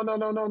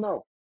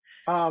 no.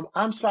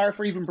 I'm sorry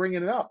for even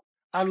bringing it up.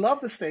 I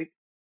love the steak.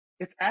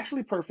 It's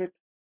actually perfect.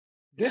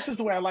 This is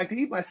the way I like to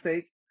eat my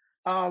steak.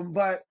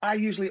 But I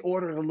usually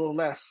order it a little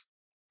less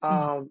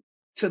to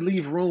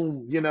leave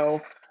room,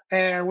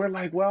 And we're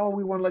like, well,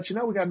 we want to let you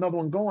know we got another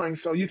one going,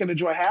 so you can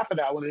enjoy half of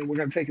that one, and we're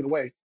going to take it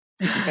away.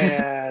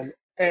 and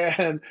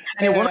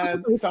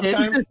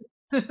sometimes,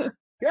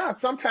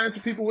 sometimes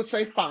people would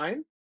say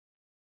fine,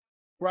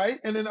 right?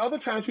 And then other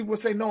times people would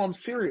say, no, I'm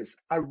serious.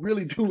 I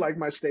really do like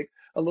my steak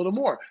a little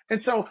more. And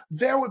so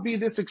there would be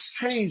this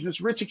exchange,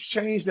 this rich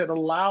exchange that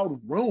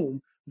allowed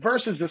room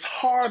versus this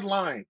hard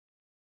line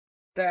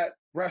that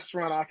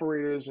restaurant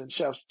operators and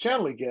chefs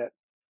generally get,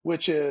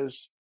 which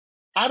is,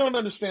 I don't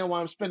understand why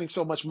I'm spending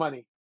so much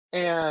money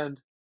and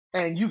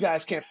you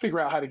guys can't figure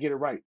out how to get it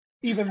right,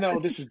 even though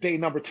this is day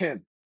number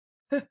 10.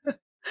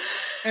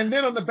 And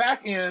then on the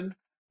back end,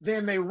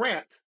 then they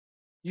rant,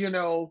 in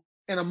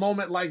a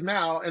moment like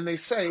now, and they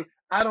say,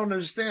 I don't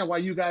understand why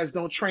you guys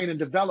don't train and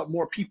develop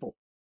more people.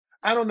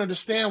 I don't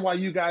understand why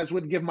you guys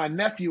wouldn't give my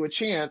nephew a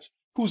chance,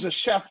 who's a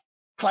chef,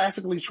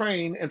 classically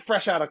trained and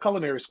fresh out of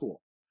culinary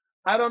school.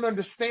 I don't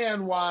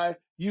understand why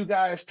you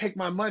guys take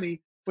my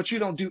money, but you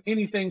don't do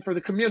anything for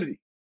the community.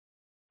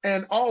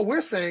 And all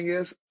we're saying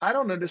is, I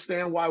don't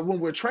understand why when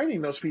we're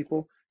training those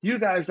people, you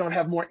guys don't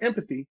have more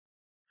empathy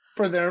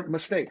for their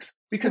mistakes,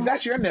 because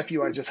that's your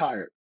nephew I just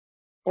hired,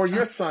 or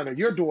your son or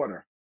your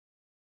daughter.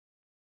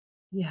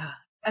 Yeah.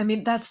 I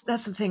mean, that's the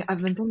thing.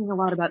 I've been thinking a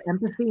lot about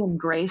empathy and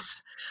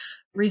grace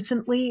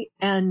recently,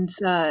 and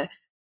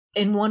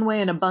in one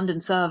way, an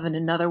abundance of, and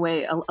another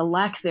way, a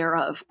lack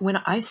thereof. When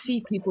I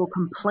see people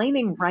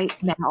complaining right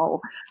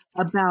now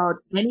about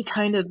any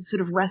kind of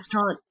sort of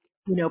restaurant,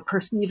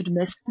 perceived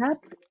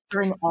misstep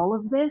during all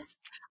of this,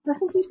 I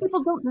think these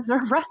people don't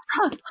deserve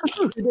restaurant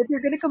food if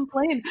you're going to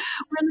complain.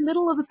 We're in the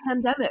middle of a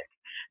pandemic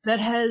that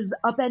has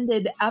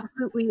upended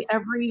absolutely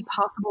every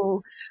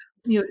possible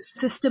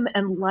system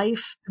and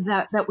life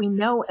that we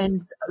know.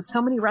 And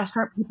so many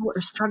restaurant people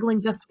are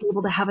struggling just to be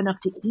able to have enough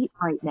to eat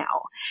right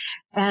now.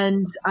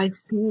 And I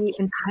see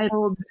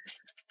entitled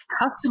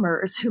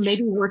customers who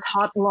maybe were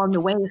taught along the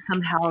way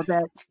somehow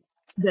that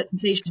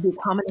they should be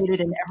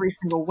accommodated in every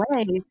single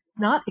way,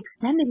 not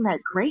extending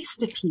that grace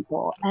to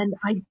people. And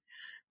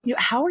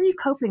how are you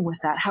coping with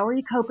that? How are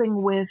you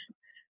coping with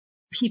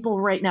people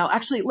right now?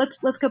 Actually, let's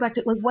go back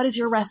to, like, what is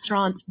your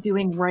restaurant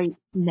doing right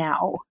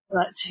now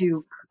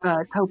to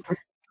cope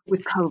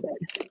with COVID?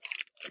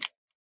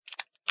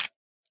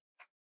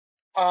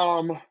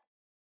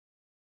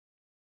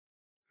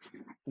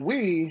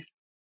 We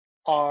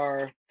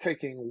are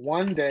taking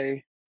one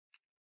day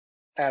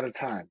at a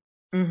time.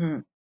 Mm-hmm.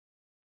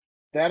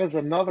 That is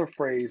another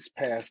phrase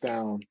passed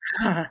down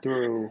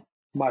through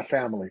my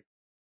family,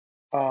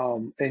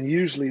 and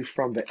usually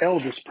from the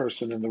eldest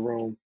person in the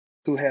room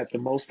who had the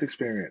most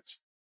experience.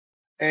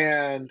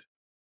 And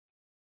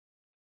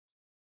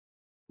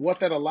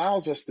what that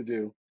allows us to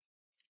do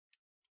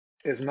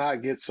is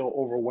not get so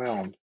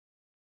overwhelmed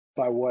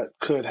by what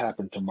could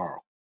happen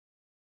tomorrow.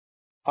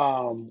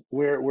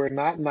 We're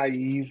not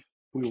naive.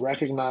 We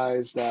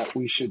recognize that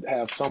we should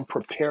have some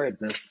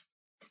preparedness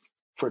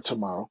for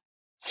tomorrow.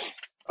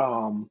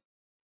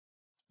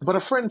 But a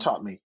friend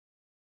taught me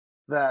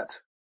that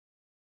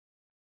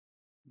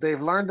they've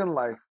learned in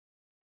life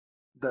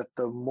that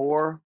the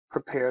more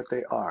prepared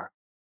they are,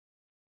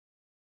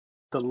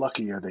 the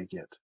luckier they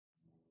get.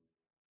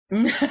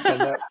 And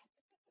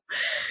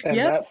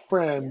Yep.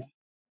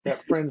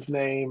 that friend's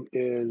name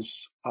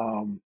is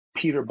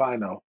Peter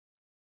Bino.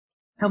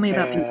 Tell me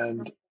about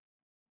Peter.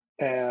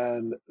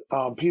 And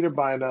Peter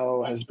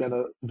Bino has been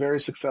a very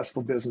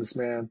successful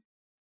businessman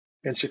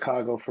in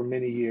Chicago for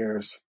many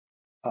years,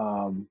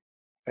 and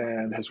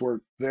has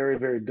worked very,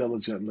 very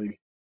diligently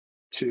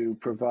to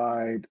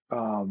provide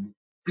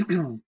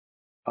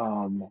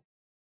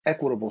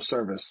equitable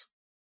service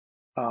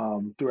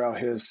throughout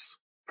his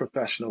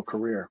professional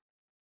career.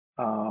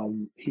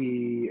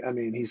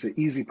 He's an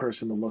easy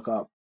person to look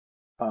up.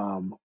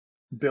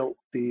 Built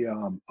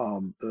the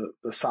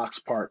Sox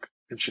Park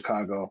in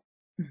Chicago,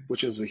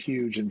 which is a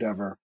huge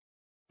endeavor.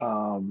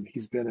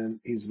 He's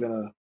been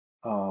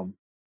a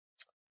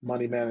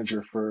money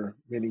manager for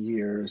many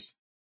years,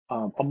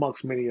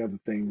 amongst many other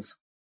things.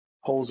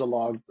 Holds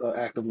a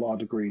active law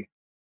degree,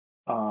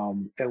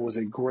 and was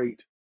a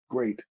great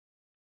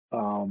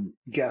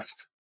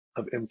guest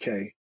of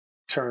MK,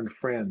 turned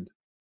friend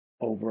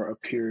over a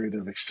period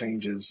of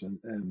exchanges,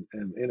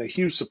 and a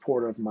huge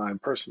supporter of mine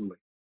personally.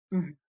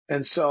 Mm-hmm.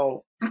 And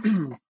so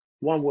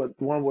one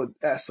would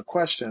ask the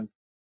question,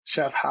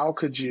 Chef, how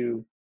could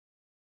you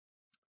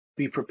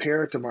be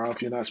prepared tomorrow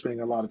if you're not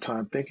spending a lot of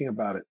time thinking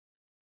about it?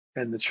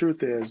 And the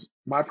truth is,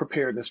 my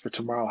preparedness for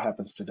tomorrow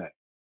happens today.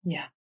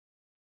 Yeah.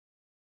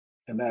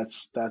 And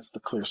that's the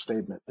clear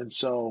statement. And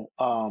so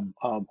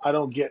I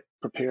don't get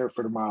prepared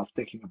for tomorrow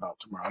thinking about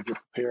tomorrow. I get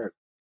prepared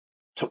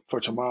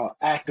for tomorrow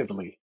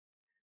actively,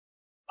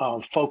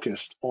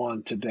 focused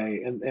on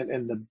today.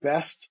 And the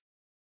best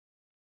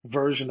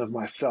version of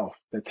myself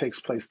that takes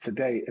place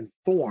today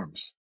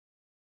informs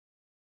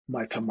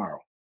my tomorrow.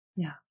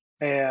 Yeah.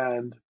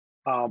 And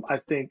I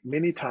think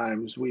many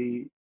times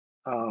we,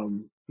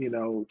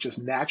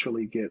 just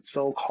naturally get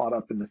so caught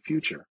up in the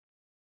future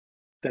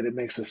that it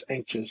makes us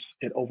anxious.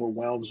 It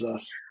overwhelms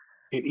us.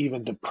 It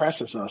even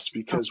depresses us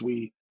because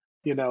when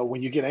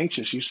you get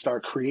anxious, you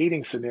start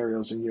creating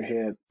scenarios in your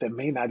head that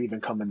may not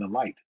even come into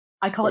light.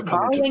 I call it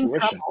borrowing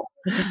trouble.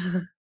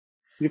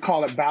 You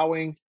call it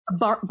bowing?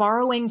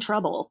 Borrowing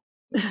trouble.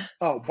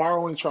 Oh,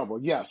 borrowing trouble.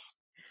 Yes.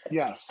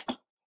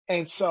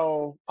 And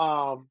so,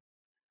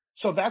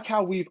 so that's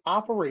how we've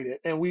operated.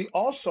 And we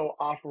also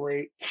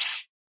operate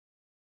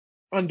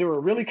under a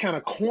really kind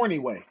of corny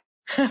way.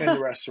 in the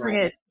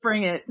restaurant.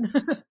 Bring it.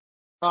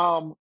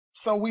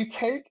 So we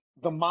take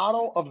the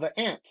model of the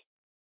ant.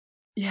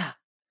 Yeah.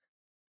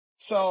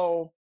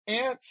 So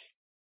ants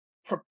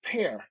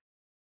prepare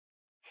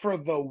for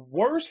the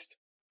worst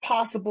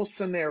possible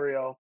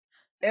scenario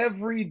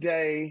every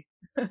day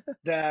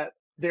that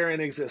they're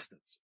in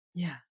existence.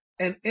 Yeah.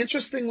 And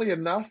interestingly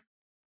enough,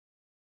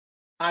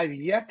 I've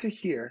yet to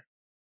hear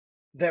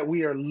that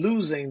we are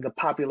losing the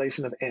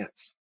population of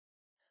ants.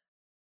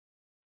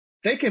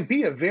 They can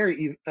be a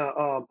very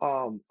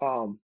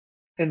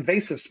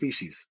invasive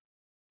species.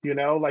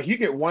 Like you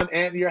get one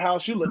ant in your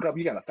house, you look up,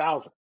 you got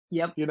 1,000.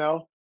 Yep.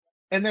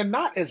 And they're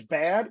not as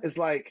bad as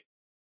like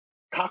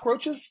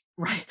cockroaches,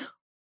 Right.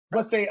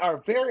 but they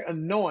are very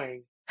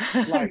annoying,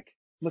 like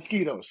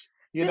mosquitoes.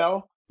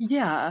 Yeah.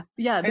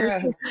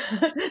 They're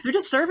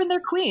just serving their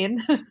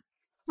queen.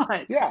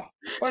 But yeah,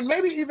 or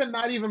maybe even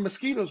not even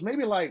mosquitoes,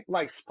 maybe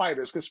like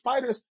spiders, because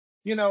spiders,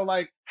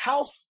 like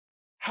house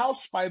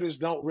spiders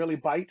don't really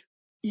bite.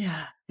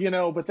 Yeah.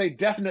 But they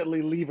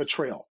definitely leave a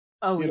trail.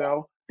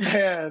 Oh,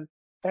 and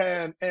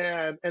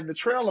the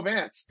trail of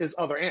ants is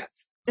other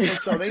ants, and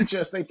so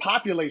they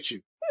populate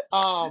you.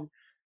 And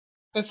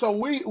so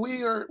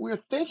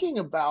we're thinking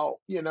about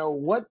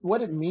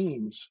what it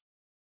means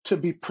to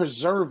be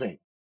preserving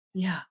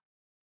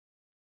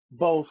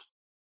both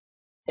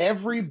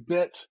every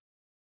bit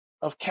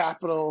of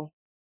capital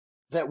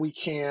that we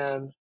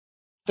can,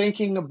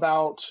 thinking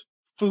about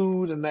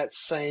food in that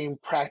same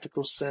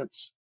practical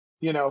sense.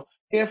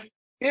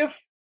 If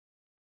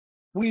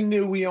we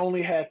knew we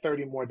only had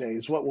 30 more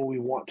days, what would we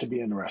want to be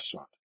in the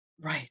restaurant?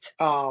 Right.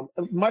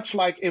 Much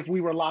like if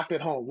we were locked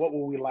at home, what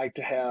would we like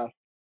to have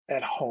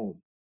at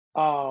home?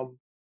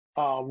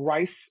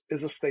 Rice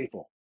is a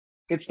staple.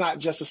 It's not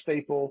just a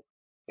staple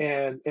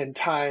in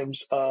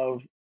times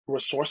of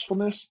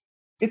resourcefulness.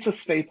 It's a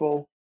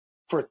staple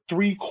for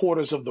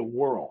 3/4 of the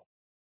world.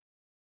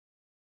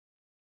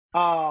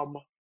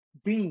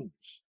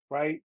 Beans,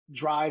 right?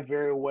 Dry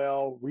very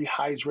well,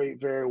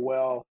 rehydrate very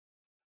well.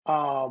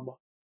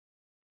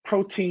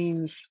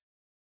 Proteins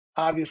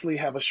obviously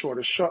have a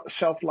shorter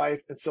shelf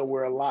life, and so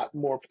we're a lot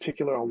more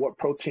particular on what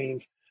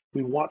proteins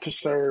we want to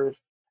serve.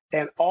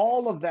 And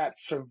all of that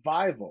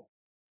survival,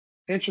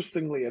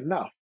 interestingly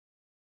enough,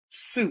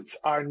 suits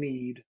our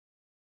need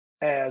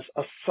as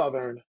a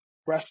Southern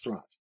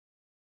restaurant,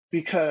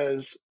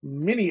 because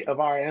many of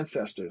our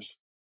ancestors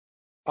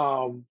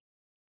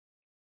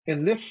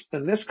in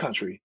this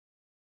country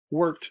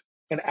worked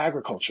in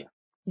agriculture.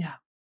 Yeah.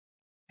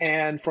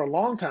 And for a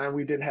long time,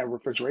 we didn't have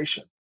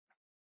refrigeration.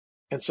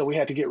 And so we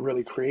had to get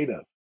really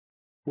creative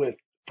with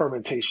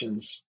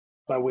fermentations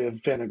by way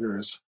of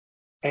vinegars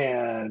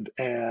and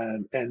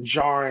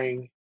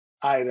jarring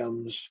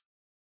items,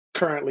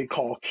 currently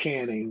called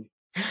canning,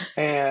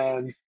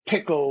 and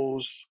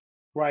pickles,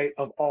 right,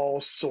 of all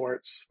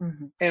sorts.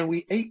 Mm-hmm. And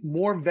we ate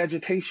more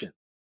vegetation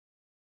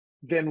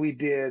than we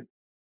did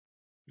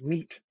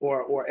meat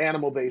or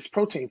animal-based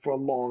protein for a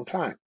long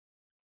time.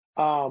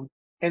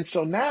 And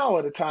so now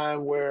at a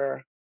time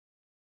where,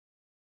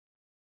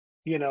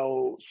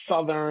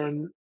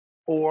 Southern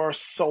or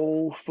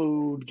soul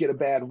food get a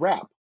bad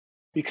rap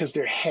because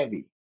they're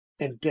heavy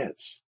and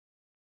dense,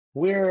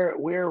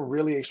 we're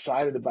really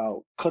excited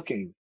about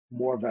cooking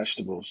more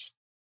vegetables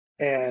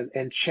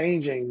and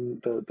changing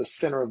the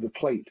center of the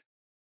plate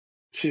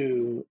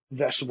to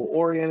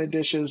vegetable-oriented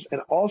dishes,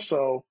 and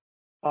also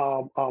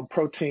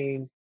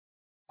protein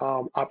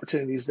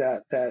opportunities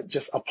that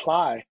just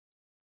apply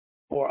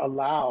or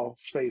allow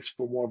space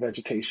for more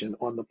vegetation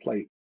on the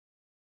plate.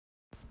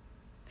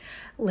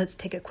 Let's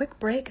take a quick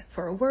break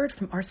for a word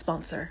from our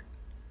sponsor.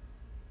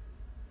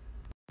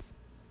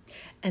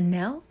 And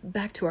now,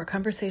 back to our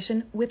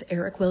conversation with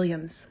Eric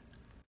Williams.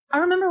 I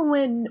remember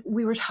when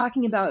we were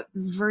talking about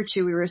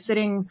virtue, we were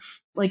sitting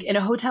like in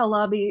a hotel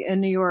lobby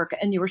in New York,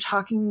 and you were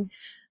talking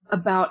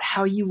about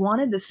how you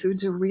wanted this food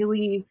to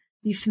really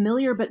be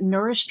familiar but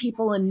nourish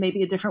people in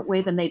maybe a different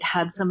way than they'd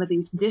had some of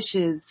these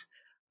dishes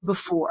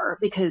before,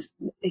 because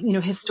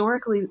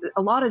historically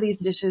a lot of these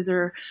dishes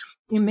are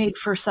made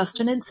for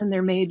sustenance, and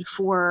they're made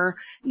for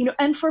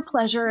and for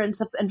pleasure and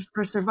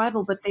for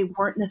survival, but they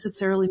weren't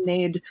necessarily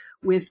made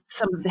with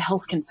some of the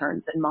health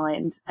concerns in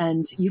mind.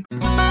 And you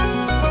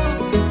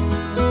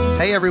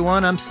Hey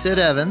everyone, I'm Sid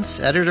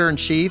Evans,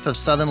 editor-in-chief of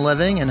Southern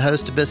Living and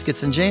host of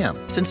Biscuits and Jam.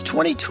 Since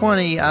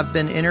 2020, I've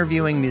been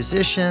interviewing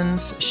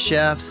musicians,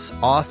 chefs,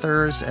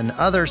 authors, and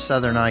other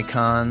Southern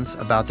icons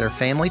about their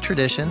family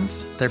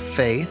traditions, their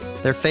faith,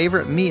 their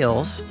favorite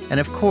meals, and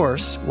of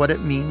course, what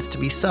it means to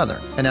be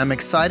Southern. And I'm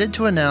excited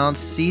to announce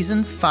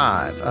Season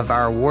 5 of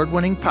our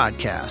award-winning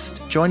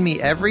podcast. Join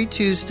me every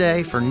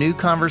Tuesday for new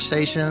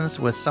conversations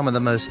with some of the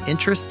most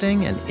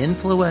interesting and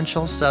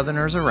influential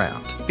Southerners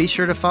around. Be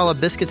sure to follow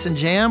Biscuits and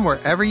Jam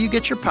wherever you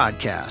get your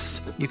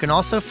podcasts. You can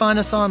also find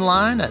us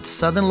online at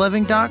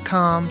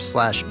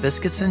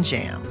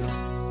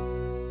southernliving.com/biscuitsandjam.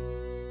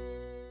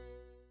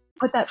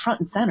 put that front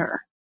and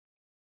center.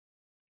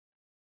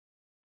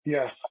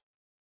 Yes,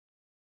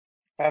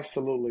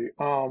 absolutely.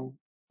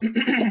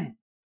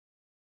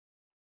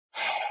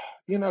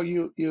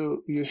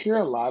 you hear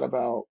a lot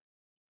about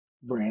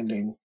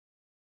branding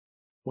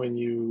when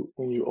you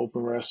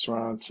open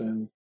restaurants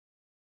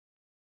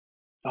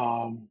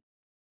um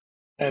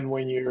and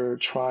when you're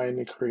trying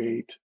to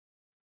create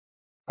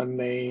a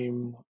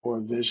name or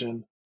a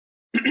vision.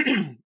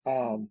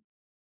 um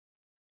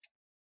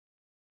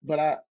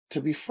but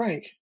to be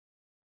frank,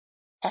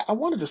 I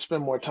wanted to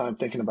spend more time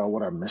thinking about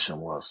what our mission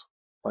was.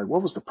 Like,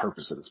 what was the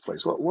purpose of this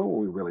place? What were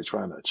we really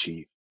trying to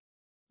achieve?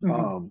 Mm-hmm.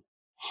 Um,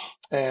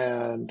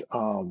 and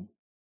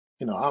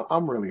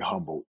I'm really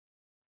humbled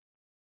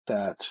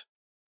that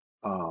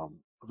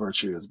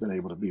Virtue has been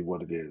able to be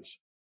what it is,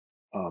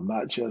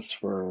 not just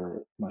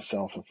for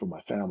myself and for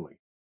my family,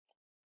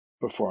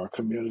 but for our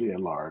community at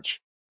large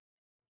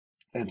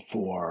and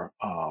for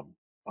um,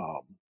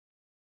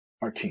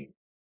 our team.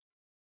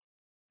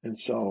 And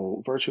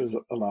so, Virtue has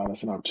allowed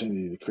us an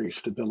opportunity to create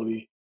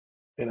stability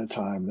in a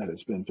time that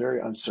has been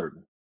very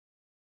uncertain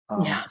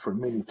Yeah. for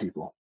many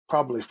people,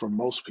 probably for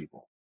most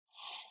people.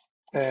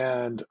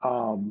 And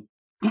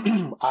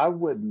I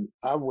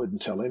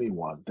wouldn't tell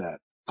anyone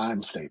that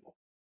I'm stable.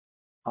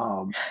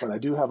 But I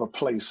do have a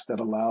place that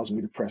allows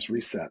me to press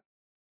reset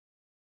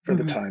for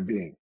the Mm-hmm. time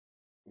being.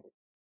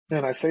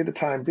 And I say the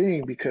time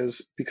being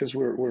because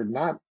we're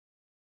not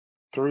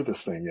through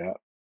this thing yet.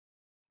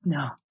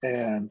 No.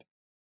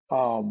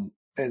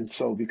 And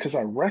so because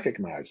I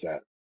recognize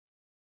that,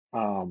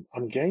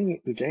 I'm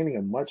gaining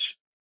a much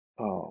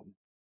um,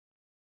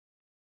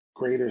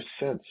 greater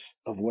sense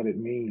of what it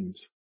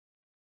means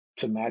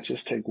to not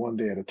just take one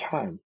day at a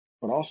time,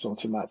 but also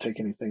to not take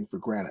anything for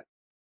granted.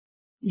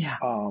 Yeah.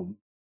 Um,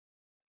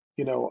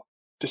 you know,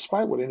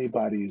 despite what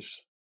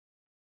anybody's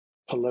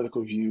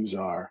political views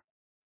are,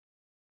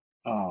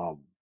 um,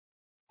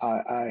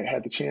 I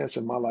had the chance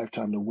in my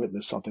lifetime to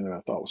witness something that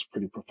I thought was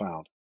pretty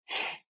profound.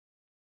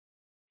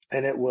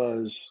 And it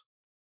was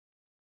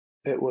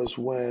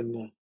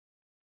when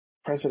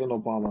President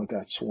Obama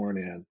got sworn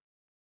in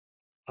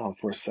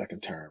for a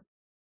second term,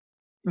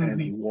 and Mm-hmm.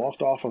 he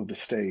walked off of the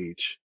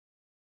stage,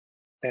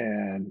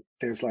 and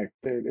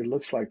it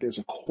looks like there's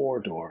a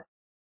corridor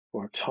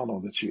or a tunnel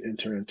that you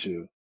enter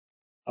into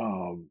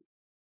um,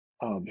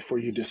 before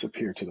you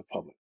disappear to the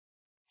public.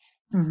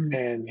 Mm-hmm.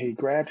 And he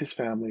grabbed his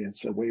family and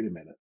said, "Wait a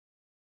minute,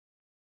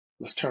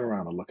 let's turn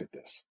around and look at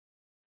this.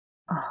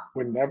 Oh,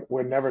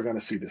 We're never going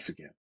to see this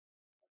again."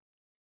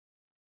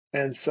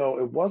 And so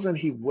it wasn't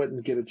he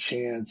wouldn't get a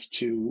chance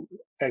to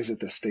exit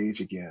the stage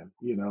again.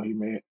 He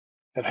may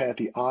have had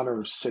the honor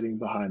of sitting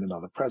behind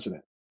another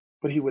president,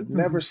 but he would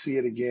never mm-hmm. see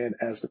it again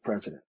as the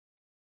president.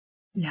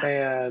 Yeah.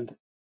 And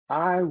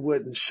I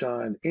wouldn't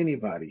shun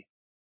anybody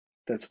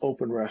that's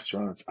open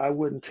restaurants. I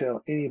wouldn't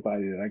tell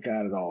anybody that I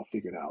got it all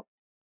figured out.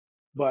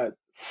 But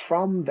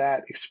from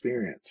that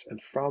experience and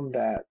from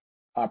that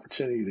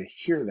opportunity to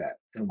hear that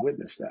and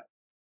witness that,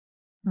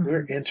 Mm-hmm.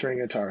 we're entering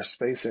into our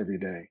space every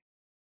day,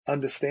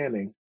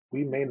 understanding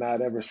we may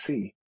not ever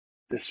see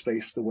this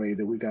space the way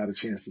that we got a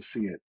chance to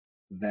see it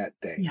that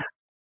day. Yeah.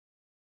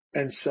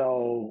 And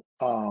so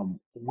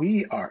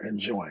we are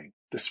enjoying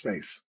the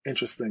space,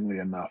 interestingly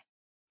enough,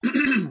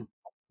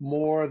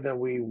 more than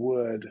we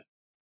would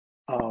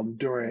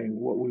during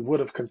what we would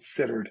have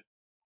considered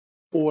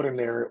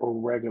ordinary or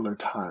regular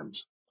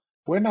times.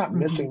 We're not Mm-hmm.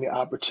 missing the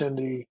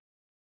opportunity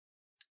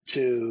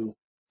to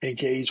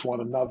engage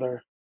one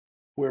another.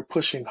 We're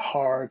pushing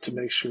hard to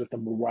make sure that the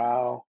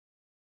morale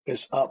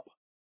is up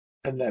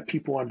and that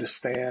people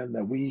understand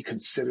that we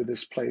consider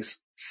this place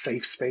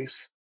safe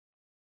space.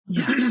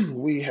 Yeah.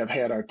 We have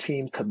had our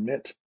team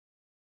commit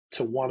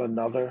to one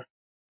another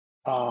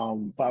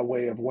by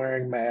way of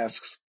wearing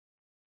masks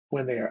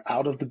when they are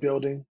out of the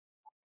building,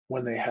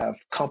 when they have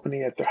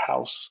company at their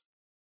house,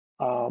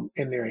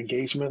 in their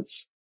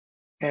engagements.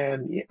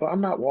 And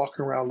I'm not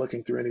walking around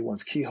looking through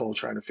anyone's keyhole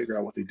trying to figure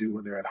out what they do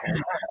when they're at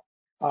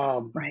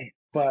home. Right.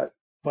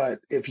 But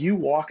if you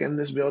walk in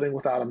this building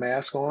without a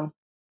mask on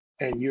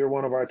and you're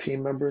one of our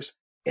team members,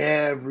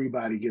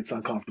 everybody gets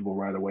uncomfortable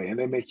right away, and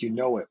they make you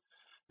know it,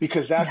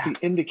 because that's Yeah.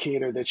 the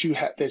indicator that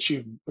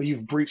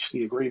you've breached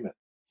the agreement.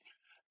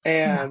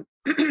 Yeah.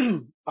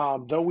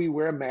 And though we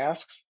wear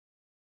masks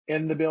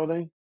in the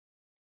building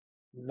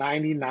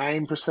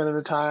 99% of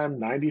the time,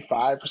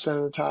 95%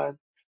 of the time,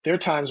 there are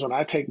times when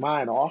I take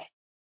mine off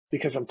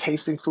because I'm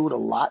tasting food a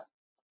lot.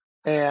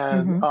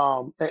 And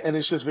Mm-hmm. and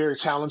it's just very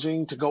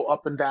challenging to go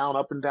up and down,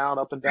 up and down,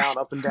 up and down,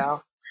 up and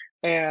down.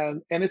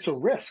 And it's a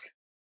risk.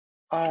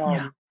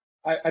 Yeah.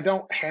 I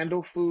don't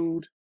handle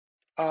food.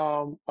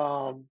 Um,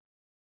 um,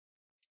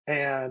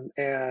 and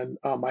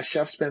my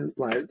chef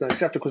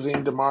de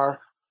cuisine, Damar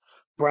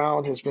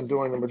Brown, has been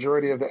doing the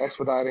majority of the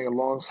expediting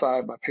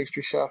alongside my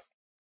pastry chef,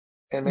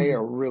 and they Mm-hmm.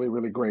 are really,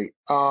 really great.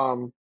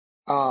 And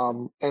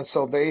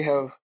so they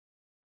have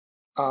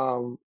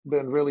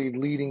been really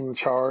leading the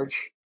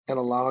charge and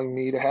allowing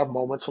me to have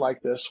moments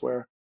like this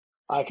where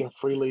I can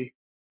freely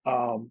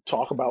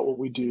talk about what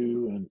we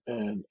do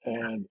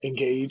and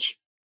engage.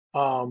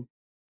 Um,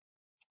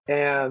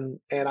 and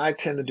I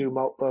tend to do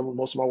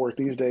most of my work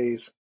these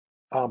days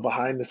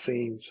behind the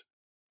scenes,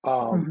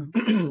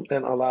 Mm-hmm.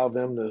 and allow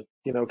them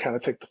kind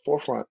of take the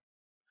forefront.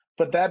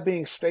 But that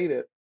being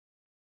stated,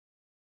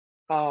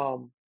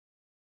 we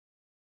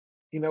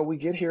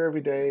get here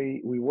every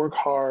day, we work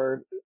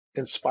hard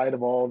in spite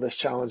of all that's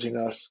challenging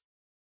us,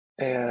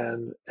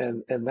 and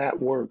that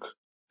work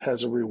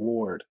has a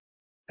reward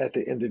at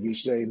the end of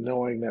each day,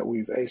 knowing that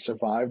we've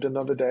survived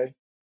another day,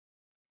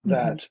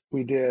 that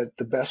we did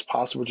the best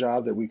possible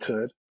job that we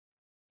could.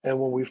 And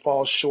when we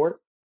fall short,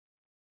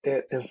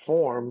 it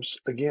informs,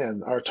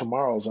 again, our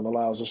tomorrows and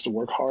allows us to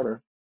work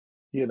harder,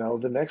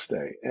 the next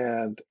day.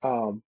 And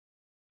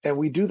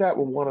we do that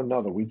with one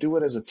another. We do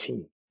it as a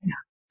team.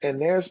 Yeah.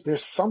 And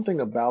there's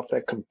something about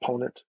that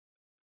component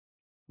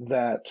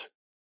that,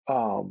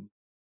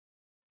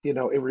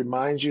 it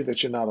reminds you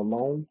that you're not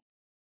alone.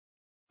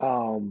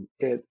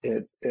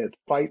 It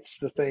fights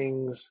the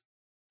things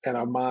in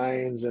our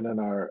minds and in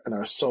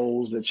our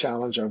souls that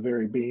challenge our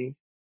very being.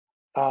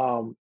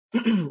 And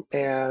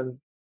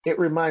it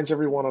reminds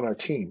everyone on our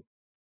team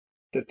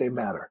that they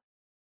matter.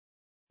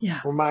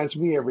 Yeah. Reminds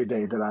me every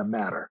day that I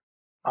matter.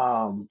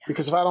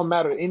 Because if I don't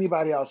matter to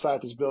anybody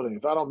outside this building,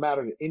 if I don't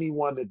matter to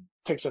anyone that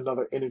takes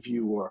another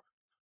interview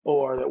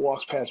or that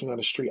walks past me on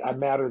the street, I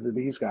matter to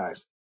these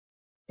guys.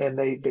 And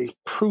they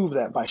prove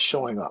that by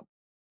showing up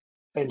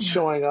and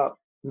showing up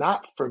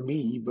not for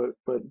me, but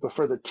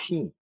for the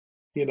team,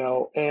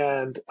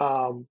 and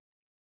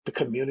the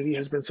community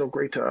has been so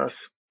great to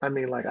us. I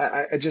mean, like,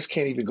 I just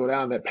can't even go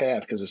down that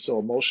path because it's so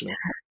emotional.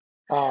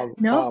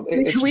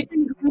 We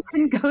can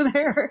go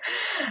there.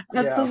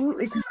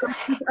 Absolutely. Yeah.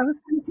 I was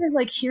going to say,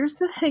 like, here's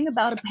the thing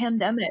about a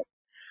pandemic.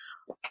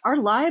 Our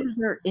lives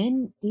are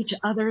in each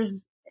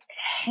other's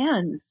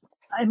hands.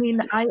 I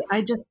mean,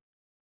 I just,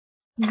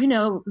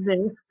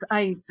 this,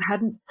 I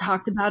hadn't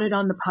talked about it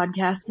on the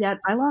podcast yet.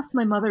 I lost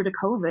my mother to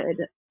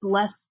COVID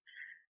less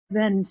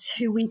than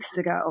 2 weeks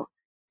ago.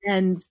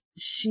 And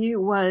she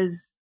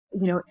was,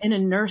 in a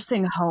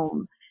nursing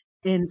home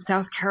in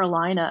South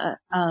Carolina,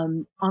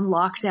 on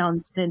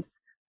lockdown since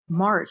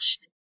March.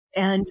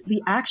 And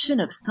the action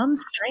of some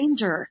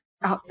stranger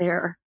out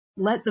there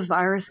let the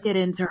virus get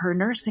into her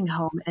nursing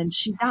home and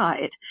she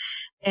died.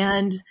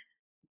 And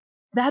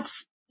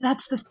that's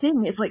the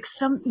thing. It's like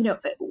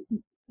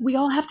we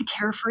all have to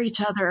care for each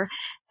other.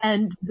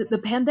 And the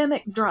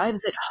pandemic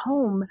drives it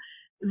home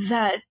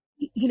that,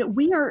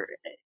 we are,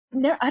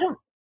 I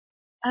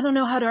don't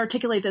know how to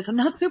articulate this. I'm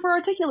not super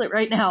articulate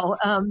right now,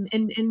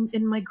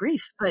 in my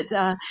grief, but,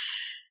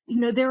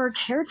 there are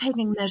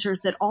caretaking measures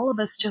that all of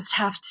us just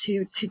have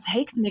to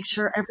take to make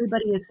sure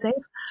everybody is safe,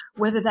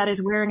 whether that is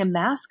wearing a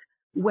mask,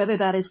 whether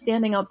that is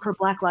standing up for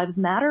Black Lives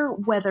Matter,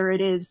 whether it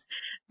is,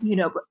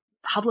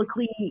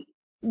 publicly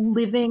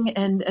living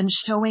and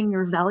showing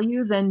your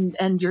values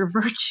and your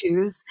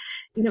virtues.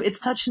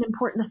 It's such an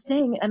important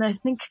thing. And I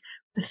think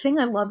the thing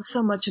I love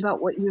so much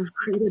about what you've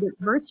created at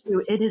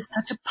Virtue, it is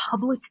such a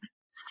public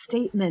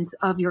statement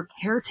of your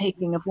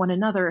caretaking of one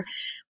another.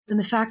 And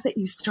the fact that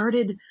you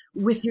started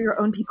with your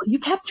own people, you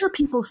kept your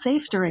people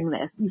safe during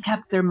this. You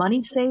kept their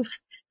money safe.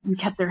 You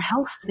kept their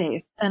health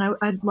safe. And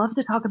I'd love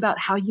to talk about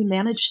how you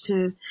managed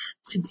to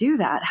do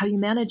that, how you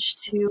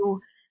managed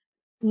to,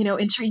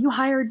 ensure you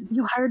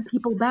hired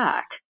people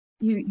back.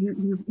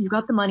 You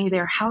got the money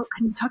there. How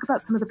can you talk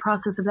about some of the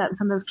process of that and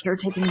some of those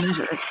caretaking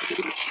measures?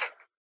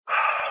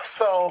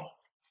 So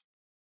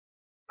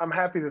I'm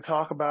happy to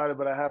talk about it,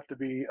 but I have to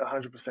be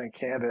 100%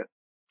 candid.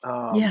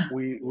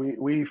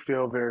 We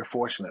feel very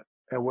fortunate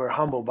and we're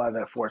humbled by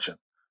that fortune.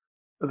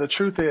 But the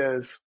truth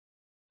is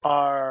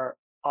our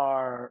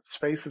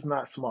space is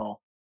not small.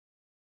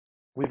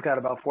 We've got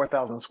about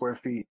 4,000 square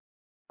feet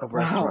of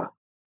restaurant.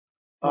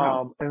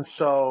 Wow.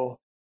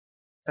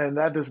 And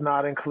that does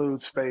not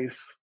include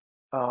space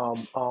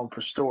for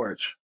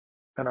storage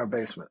in our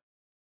basement.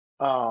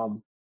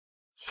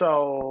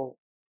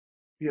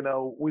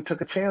 We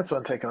took a chance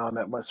on taking on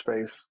that much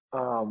space.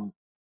 There's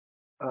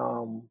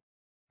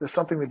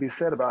something to be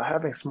said about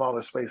having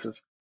smaller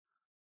spaces.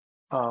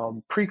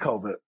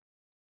 Pre-COVID,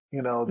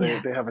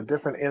 they have a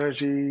different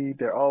energy.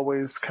 They're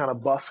always kind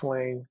of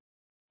bustling.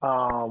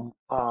 You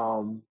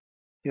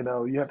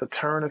have to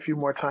turn a few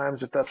more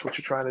times if that's what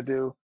you're trying to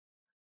do.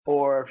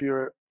 Or if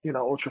you're,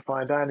 ultra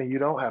fine dining, you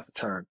don't have to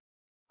turn.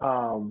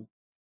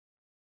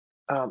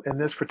 In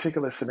this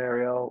particular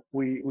scenario,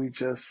 we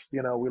just,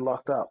 we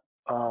lucked up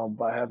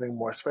by having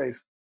more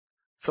space.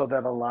 So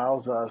that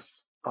allows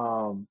us,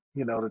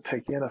 to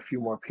take in a few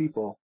more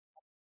people.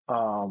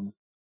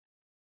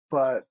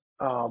 But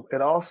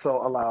it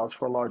also allows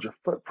for a larger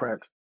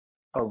footprint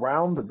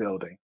around the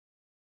building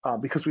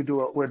because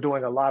we're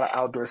doing a lot of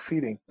outdoor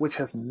seating, which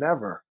has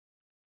never,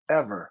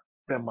 ever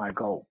been my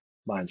goal,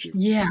 mind you.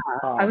 Yeah,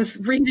 I was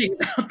reading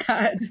about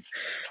that.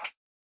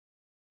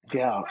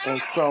 Yeah, and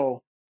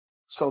so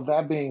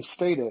that being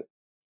stated,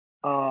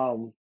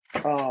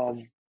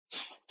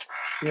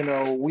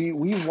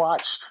 we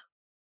watched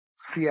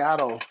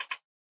Seattle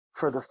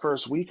for the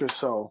first week or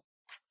so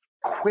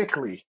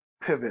quickly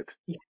pivot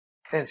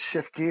and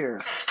shift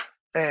gears,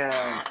 and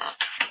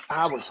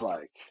I was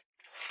like,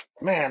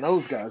 man,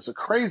 those guys are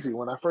crazy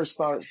when I first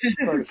started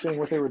seeing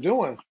what they were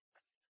doing.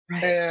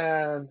 Right.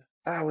 And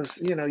I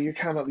was,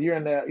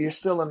 you're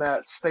still in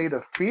that state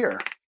of fear,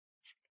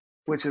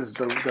 which is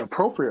the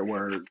appropriate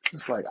word.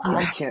 It's like,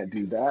 I Yeah. can't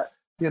do that.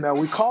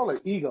 We call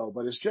it ego,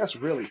 but it's just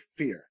really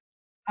fear.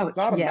 Oh, It's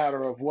not a yeah.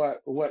 matter of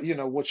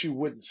what you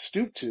wouldn't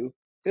stoop to.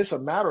 It's a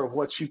matter of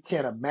what you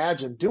can't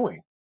imagine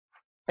doing.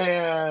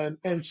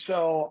 And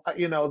so,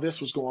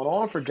 this was going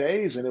on for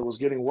days and it was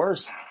getting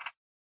worse.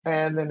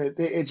 And then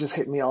it just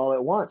hit me all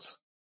at once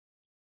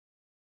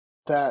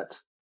that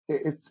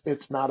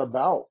it's not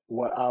about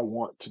what I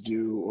want to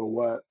do or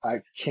what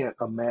I can't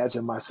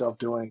imagine myself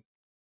doing.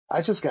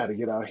 I just got to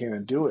get out here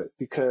and do it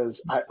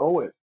because I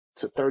owe it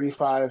to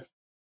 35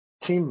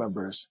 team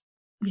members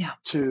Yeah.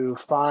 to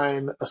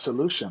find a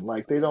solution.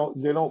 Like they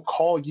don't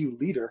call you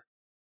leader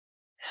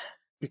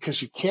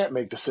because you can't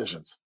make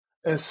decisions.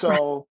 And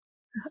so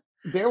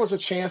there was a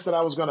chance that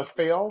I was going to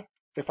fail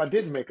if I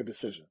didn't make a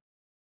decision.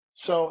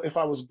 So if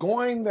I was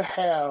going to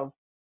have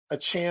a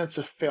chance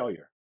of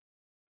failure,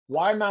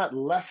 why not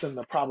lessen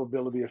the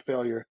probability of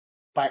failure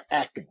by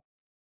acting?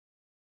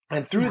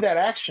 And through that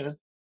action,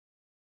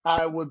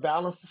 I would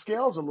balance the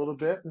scales a little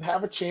bit and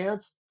have a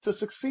chance to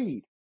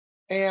succeed.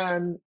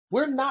 And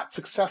we're not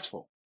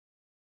successful.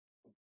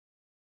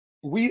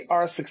 We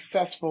are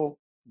successful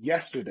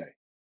yesterday.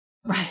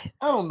 Right.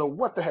 I don't know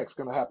what the heck's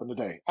going to happen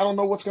today. I don't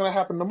know what's going to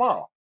happen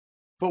tomorrow.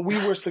 But we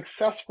were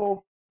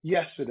successful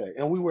yesterday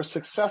and we were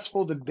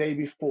successful the day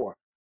before.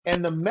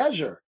 And the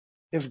measure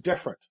is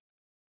different.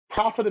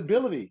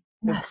 Profitability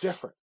is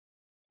different.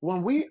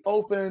 When we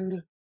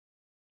opened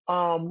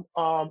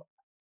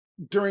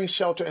during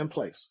shelter in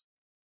place,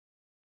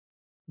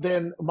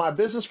 then my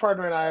business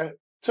partner and I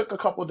took a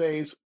couple of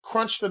days,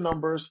 crunched the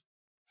numbers,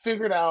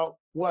 figured out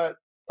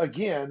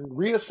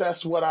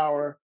reassessed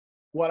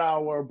what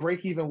our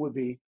break even would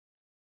be,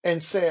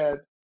 and said,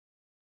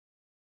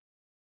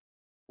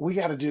 we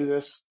got to do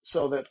this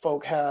so that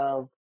folk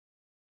have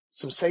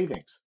some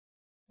savings.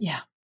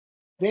 Yeah.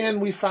 Then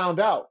we found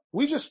out,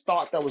 we just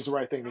thought that was the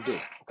right thing to do.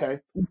 Okay.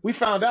 We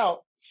found out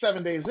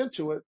 7 days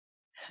into it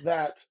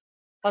that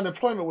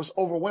unemployment was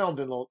overwhelmed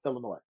in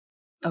Illinois.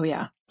 Oh,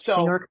 yeah.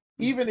 So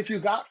even if you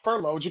got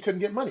furloughed, you couldn't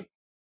get money.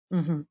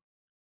 Mm-hmm.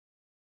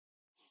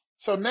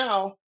 So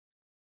now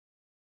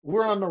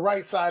we're on the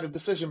right side of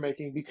decision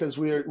making because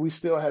we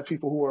still have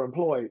people who are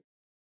employed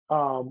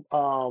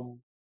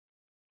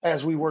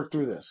as we work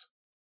through this.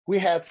 We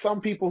had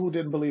some people who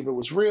didn't believe it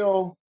was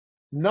real.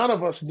 None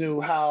of us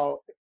knew how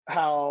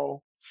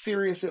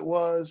serious it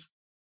was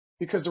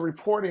because the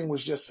reporting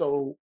was just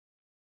so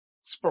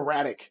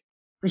sporadic.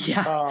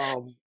 Yeah.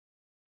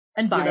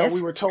 And biased.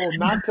 We were told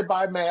not to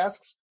buy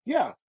masks.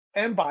 Yeah.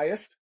 And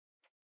biased.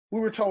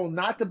 We were told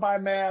not to buy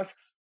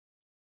masks.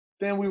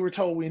 Then we were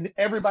told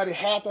everybody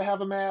had to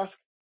have a mask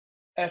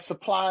as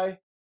supply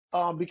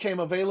became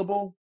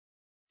available.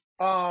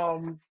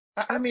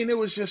 I mean, it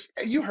was just,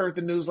 you heard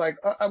the news, like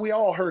we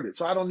all heard it.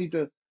 So I don't need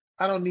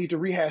to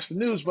rehash the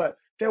news, but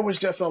there was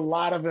just a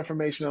lot of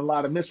information, a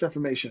lot of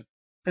misinformation.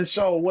 And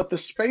so what the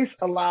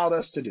space allowed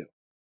us to do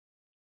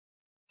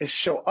is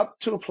show up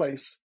to a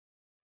place,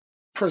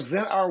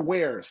 present our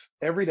wares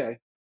every day,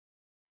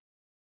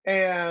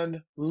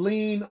 and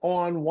lean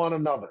on one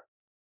another.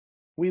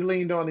 We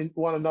leaned on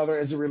one another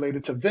as it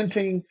related to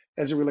venting,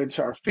 as it related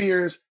to our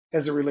fears,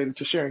 as it related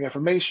to sharing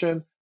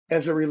information,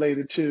 as it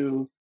related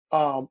to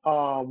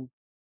our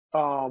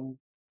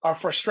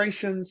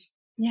frustrations,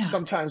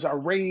 sometimes our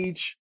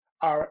rage,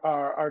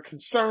 our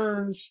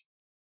concerns,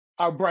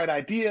 our bright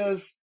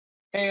ideas.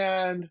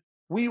 And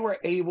we were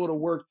able to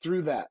work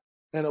through that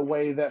in a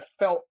way that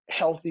felt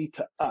healthy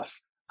to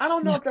us. I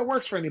don't know if that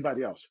works for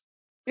anybody else.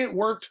 It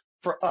worked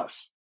for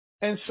us.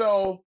 And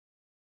so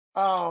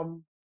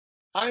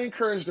I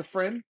encouraged a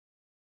friend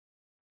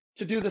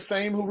to do the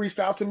same who reached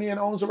out to me and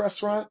owns a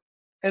restaurant,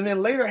 and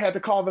then later had to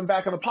call them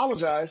back and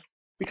apologize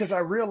because I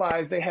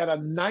realized they had a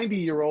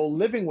 90-year-old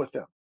living with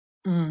them.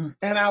 Mm.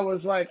 And I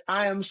was like,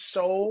 I am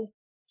so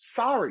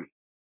sorry.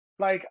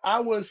 Like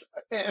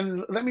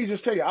and let me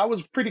just tell you, I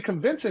was pretty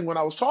convincing when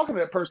I was talking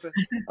to that person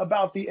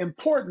about the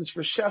importance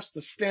for chefs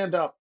to stand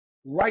up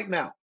right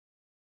now.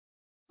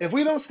 If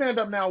we don't stand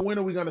up now, when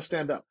are we going to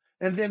stand up?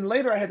 And then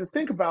later I had to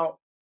think about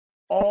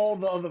all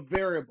the other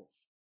variables.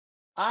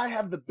 I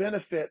have the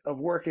benefit of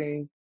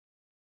working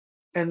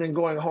and then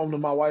going home to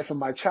my wife and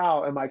my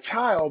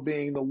child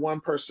being the one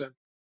person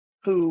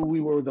who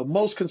we were the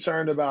most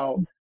concerned about,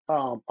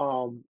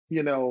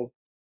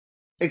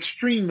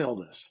 extreme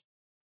illness,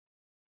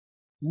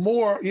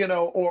 more,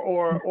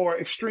 or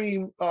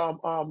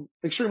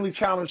extremely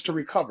challenged to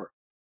recover.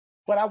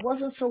 But I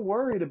wasn't so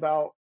worried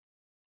about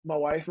my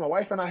wife. My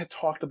wife and I had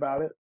talked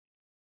about it.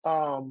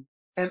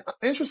 And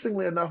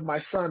interestingly enough, my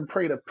son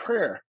prayed a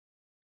prayer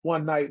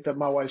one night that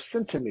my wife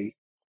sent to me.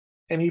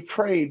 And he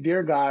prayed,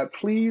 dear God,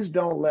 please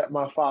don't let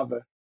my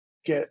father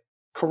get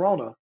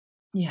corona.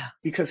 Yeah.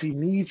 Because he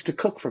needs to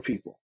cook for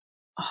people.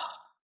 Oh.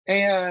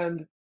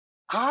 And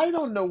I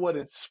don't know what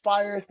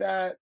inspired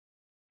that.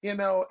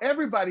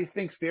 Everybody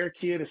thinks their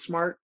kid is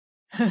smart.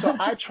 So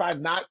I try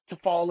not to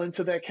fall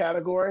into that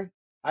category.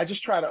 I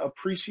just try to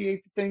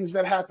appreciate the things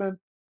that happen.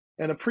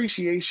 And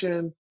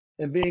appreciation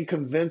and being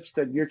convinced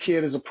that your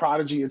kid is a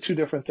prodigy are two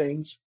different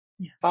things.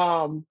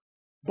 Yeah.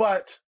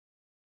 But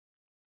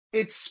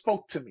it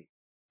spoke to me.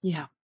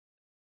 Yeah.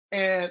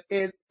 And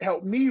it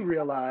helped me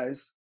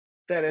realize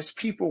that as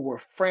people were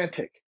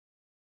frantic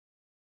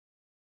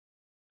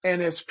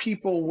and as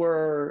people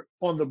were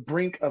on the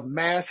brink of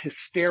mass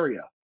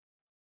hysteria,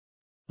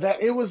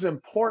 that it was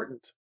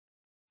important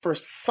for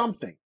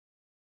something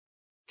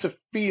to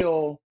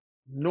feel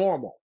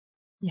normal.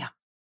 Yeah.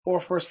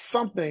 Or for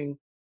something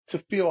to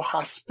feel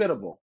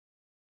hospitable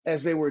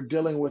as they were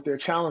dealing with their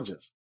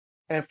challenges.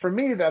 And for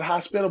me, that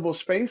hospitable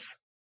space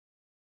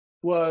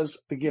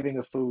was the giving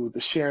of food, the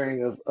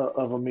sharing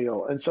of a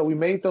meal. And so we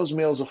made those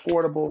meals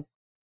affordable.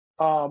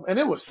 And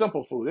it was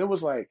simple food. It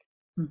was like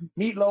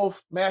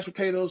meatloaf, mashed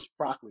potatoes,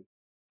 broccoli.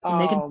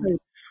 Making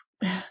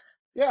plates.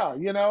 Yeah,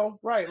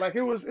 right. Like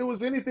it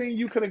was anything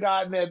you could have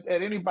gotten at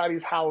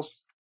anybody's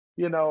house,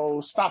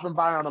 stopping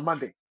by on a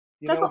Monday.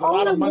 It was a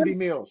lot of Monday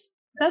meals.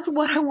 That's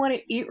what I want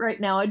to eat right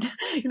now.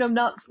 I'm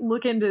not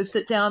looking to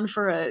sit down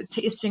for a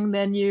tasting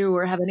menu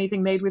or have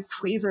anything made with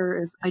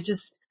tweezers. I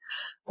just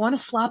want a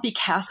sloppy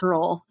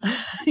casserole,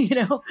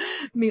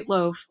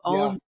 meatloaf,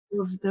 all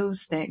of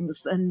those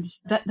things. And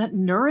that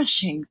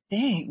nourishing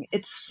thing,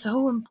 it's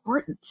so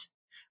important.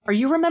 Are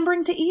you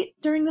remembering to eat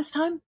during this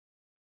time?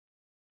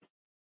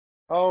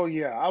 Oh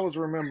yeah, I was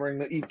remembering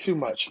to eat too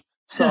much.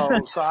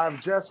 So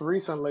I've just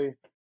recently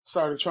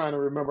started trying to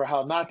remember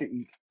how not to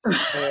eat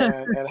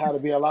and how to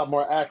be a lot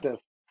more active.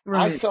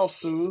 Right. I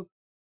self-soothe,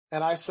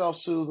 and I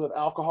self-soothe with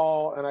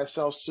alcohol, and I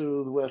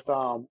self-soothe with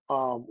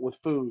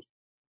food.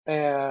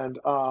 And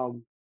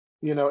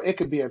it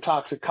could be a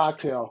toxic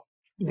cocktail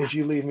if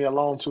you leave me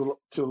alone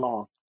too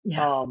long.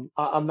 Yeah.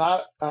 I'm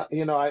not I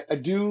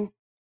do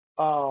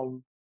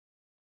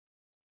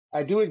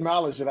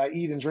acknowledge that I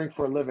eat and drink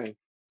for a living.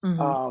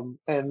 And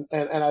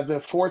I've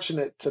been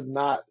fortunate to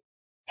not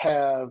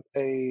have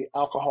a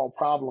alcohol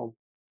problem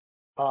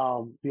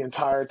the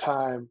entire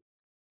time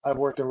I've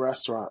worked in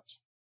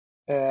restaurants,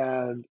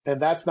 and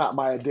that's not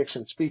my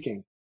addiction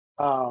speaking.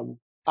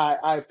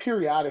 I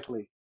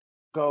periodically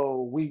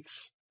go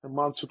weeks and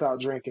months without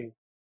drinking,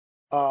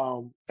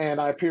 and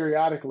I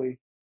periodically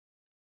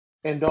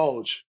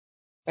indulge,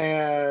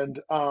 and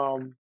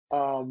I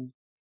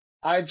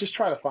just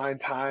try to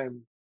find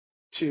time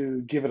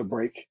to give it a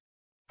break.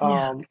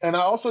 And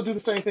I also do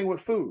the same thing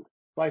with food.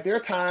 Like there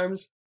are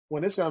times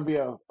when it's going to be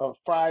a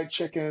fried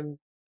chicken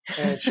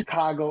and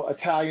Chicago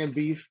Italian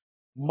beef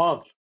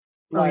month.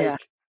 Like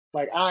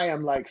I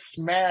am like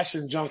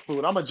smashing junk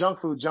food. I'm a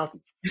junk food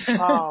junkie.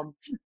 And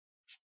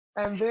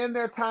then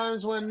there are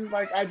times when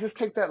like I just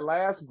take that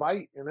last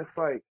bite and it's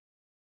like,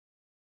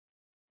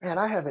 man,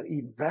 I haven't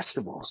eaten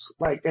vegetables,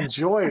 like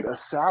enjoyed a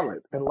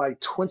salad in like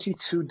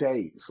 22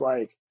 days.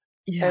 Like,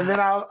 and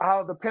then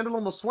I'll the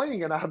pendulum will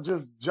swing and I'll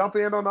just jump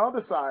in on the other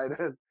side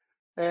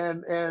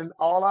and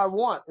all I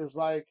want is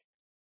like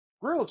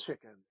grilled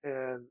chicken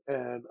and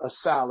a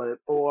salad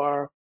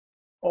or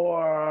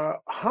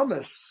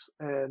hummus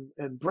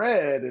and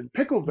bread and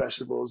pickled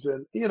vegetables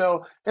and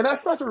and I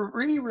start to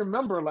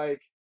remember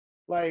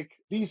like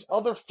these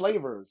other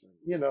flavors,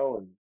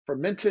 and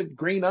fermented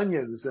green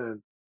onions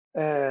and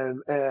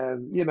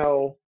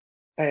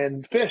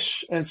and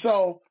fish. And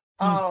so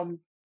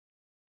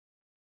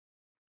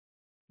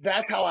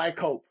that's how I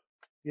cope,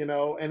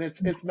 and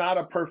it's not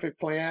a perfect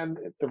plan.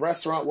 The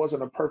restaurant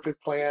wasn't a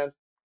perfect plan.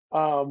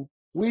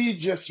 We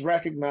just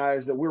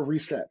recognize that we're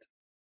reset.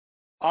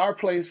 Our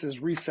place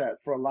is reset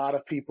for a lot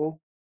of people,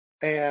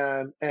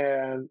 and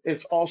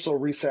it's also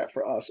reset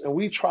for us. And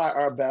we try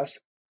our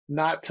best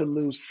not to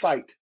lose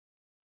sight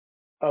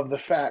of the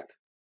fact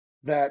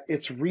that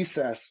it's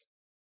reset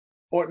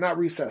for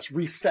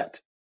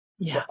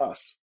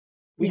us.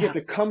 We get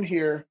to come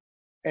here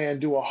and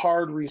do a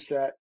hard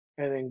reset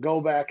and then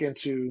go back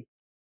into,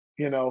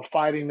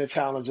 fighting the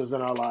challenges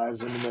in our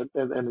lives and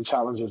the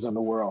challenges in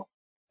the world.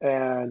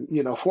 And,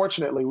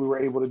 fortunately, we were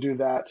able to do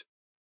that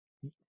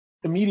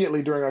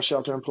immediately during our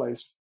shelter in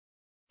place.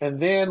 And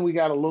then we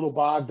got a little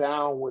bogged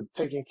down with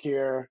taking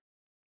care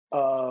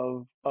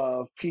of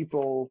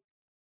people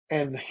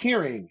and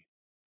hearing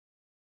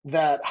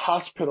that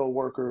hospital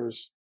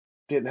workers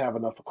didn't have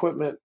enough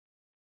equipment,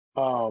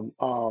 and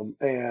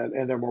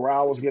their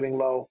morale was getting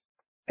low,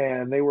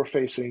 and they were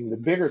facing the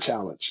bigger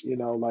challenge.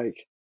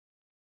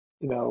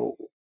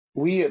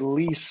 We at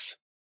least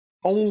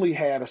only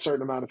had a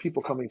certain amount of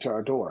people coming to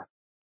our door.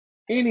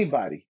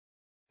 Anybody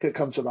could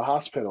come to the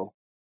hospital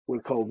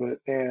with COVID,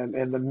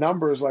 and the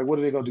numbers, like, what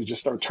are they going to do?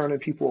 Just start turning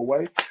people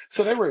away?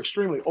 So they were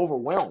extremely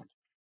overwhelmed.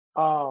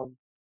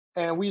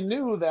 And we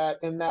knew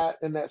that in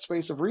that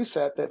space of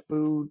reset, that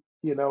food,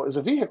 is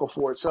a vehicle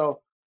for it.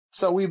 So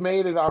we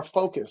made it our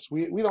focus.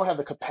 We don't have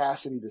the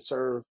capacity to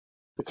serve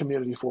the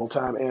community full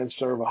time and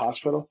serve a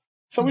hospital.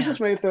 So we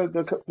just made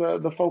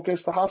the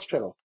focus the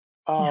hospital.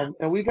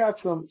 And we got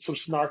some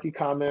snarky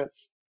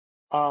comments,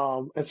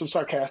 and some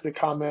sarcastic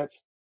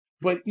comments.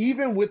 But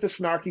even with the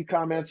snarky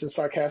comments and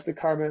sarcastic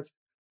comments,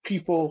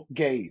 people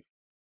gave.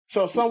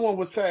 So someone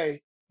would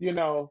say,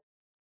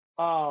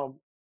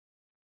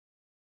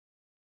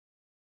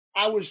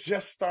 I was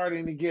just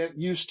starting to get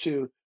used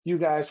to you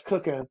guys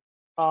cooking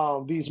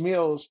these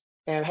meals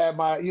and had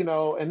my,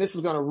 and this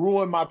is going to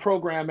ruin my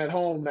program at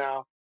home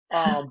now.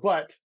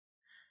 But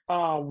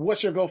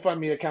what's your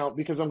GoFundMe account?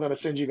 Because I'm going to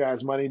send you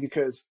guys money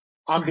because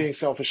I'm being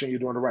selfish and you're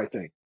doing the right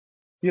thing.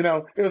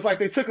 It was like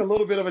they took a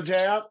little bit of a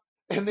jab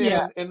and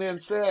then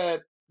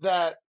said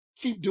that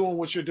keep doing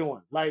what you're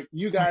doing. Like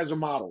you guys are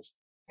models.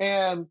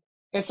 And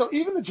so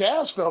even the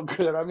jabs felt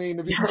good. I mean,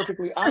 to be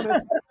perfectly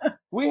honest,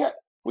 we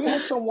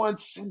had someone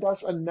send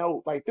us a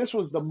note. Like this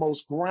was the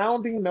most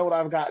grounding note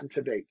I've gotten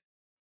to date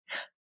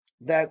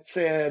that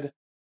said,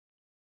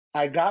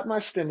 I got my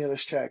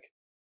stimulus check.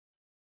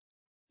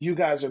 You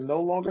guys are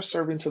no longer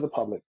serving to the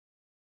public.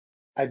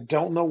 I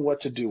don't know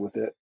what to do with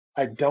it.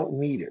 I don't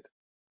need it.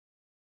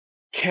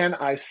 Can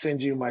I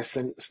send you my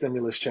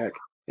stimulus check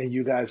and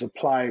you guys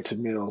apply it to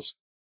meals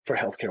for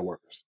healthcare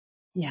workers?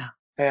 Yeah.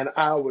 And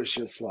I was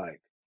just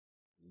like,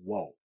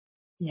 whoa.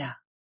 Yeah.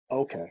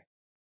 Okay.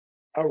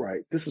 All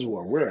right. This is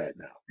where we're at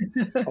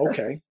now.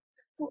 Okay.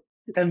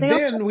 And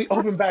then we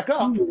open back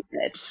up.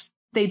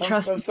 They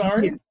trusted. I'm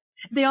sorry. You.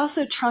 They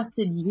also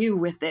trusted you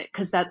with it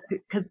because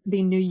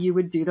they knew you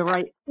would do the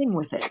right thing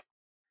with it.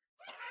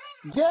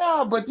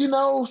 Yeah, but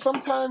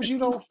sometimes you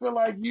don't feel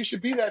like you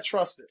should be that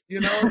trusted.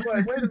 It's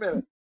like, wait a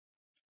minute.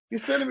 You're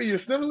sending me your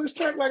stimulus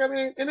check? Like, I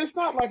mean, and it's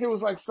not like it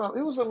was like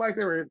it wasn't like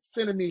they were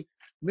sending me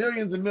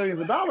millions and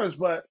millions of dollars,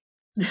 but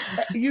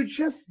you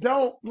just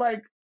don't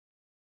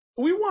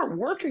we weren't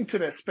working to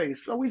that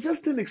space. So we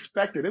just didn't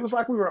expect it. It was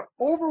like we were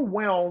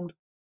overwhelmed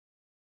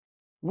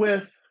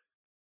with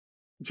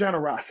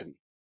generosity.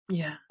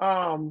 Yeah.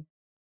 And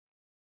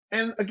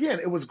again,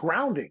 it was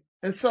grounding.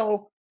 And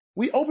so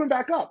we opened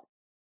back up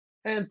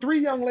and 3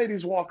 young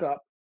ladies walk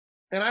up.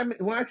 And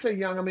when I say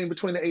young, I mean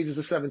between the ages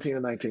of 17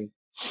 and 19.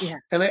 Yeah.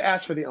 And they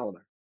ask for the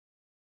owner.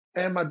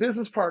 And my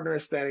business partner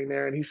is standing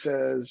there and he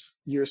says,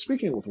 you're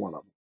speaking with one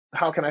of them.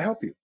 How can I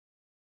help you?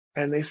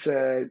 And they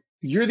said,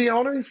 you're the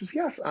owner? He says,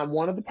 yes, I'm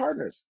one of the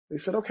partners. They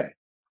said, okay.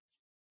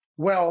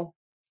 Well,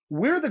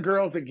 we're the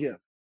girls that give.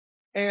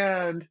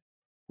 And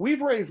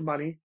we've raised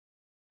money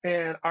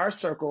in our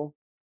circle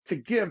to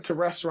give to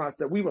restaurants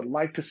that we would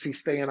like to see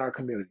stay in our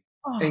community.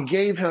 And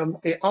gave him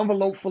an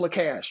envelope full of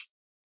cash.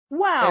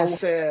 Wow. And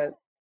said,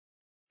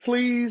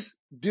 please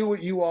do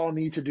what you all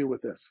need to do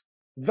with this.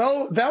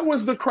 Though that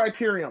was the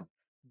criterion.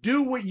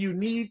 Do what you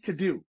need to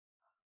do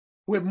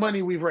with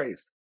money we've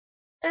raised.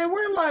 And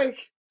we're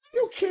like,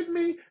 you kidding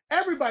me?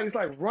 Everybody's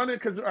like running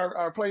because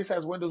our place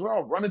has windows. We're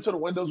all running to the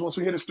windows once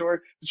we hear the story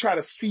to try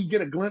to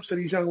get a glimpse of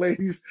these young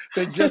ladies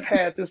that just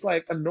had this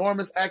like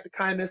enormous act of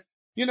kindness.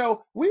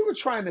 We were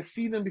trying to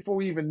see them before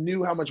we even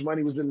knew how much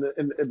money was in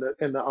the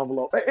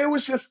envelope. It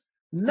was just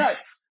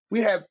nuts.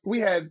 We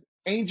had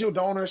angel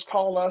donors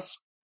call us,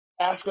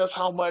 ask us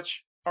how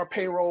much our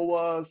payroll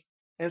was,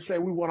 and say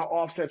we want to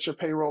offset your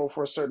payroll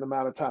for a certain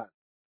amount of time.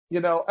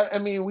 I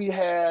mean, we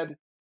had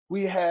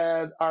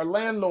our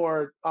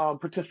landlord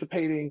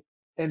participating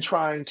in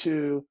trying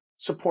to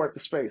support the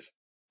space.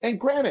 And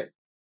granted,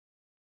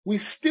 we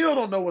still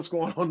don't know what's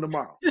going on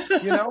tomorrow.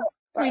 We know.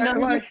 We don't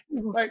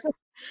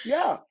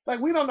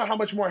know how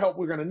much more help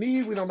we're going to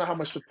need. We don't know how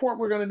much support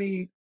we're going to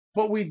need,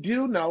 but we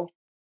do know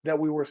that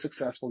we were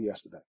successful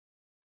yesterday.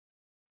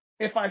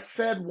 If I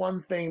said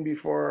one thing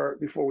before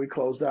we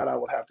closed out, I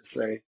would have to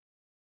say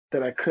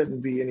that I couldn't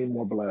be any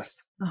more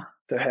blessed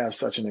to have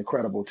such an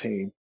incredible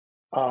team.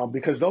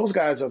 Because those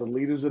guys are the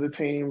leaders of the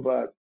team,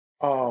 but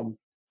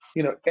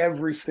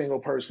every single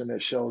person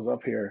that shows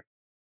up here,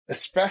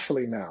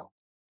 especially now,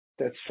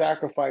 that's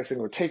sacrificing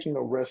or taking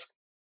a risk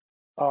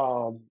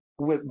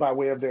by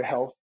way of their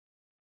health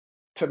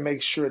to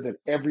make sure that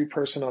every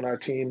person on our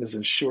team is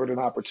ensured an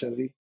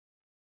opportunity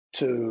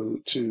to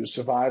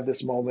survive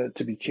this moment,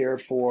 to be cared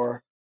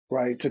for,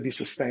 right, to be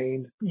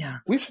sustained. Yeah.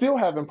 We still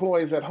have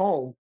employees at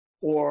home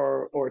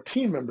or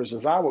team members,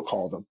 as I would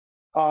call them.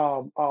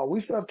 We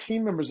still have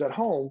team members at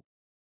home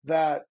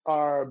that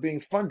are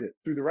being funded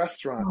through the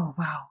restaurant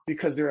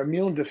because they're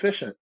immune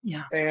deficient.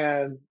 Yeah.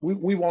 And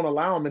we won't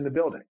allow them in the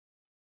building.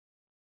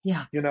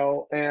 Yeah.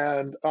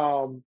 And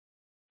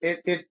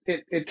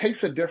it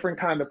takes a different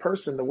kind of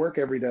person to work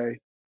every day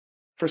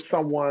for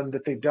someone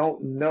that they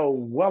don't know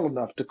well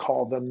enough to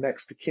call them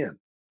next to kin.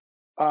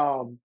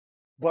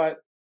 But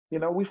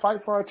we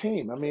fight for our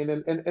team. I mean,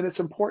 and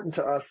it's important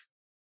to us.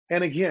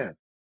 And again,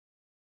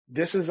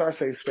 this is our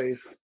safe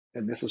space.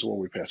 And this is where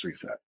we press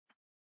reset.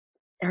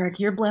 Eric,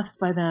 you're blessed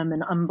by them,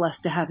 and I'm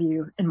blessed to have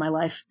you in my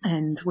life,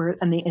 and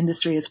the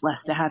industry is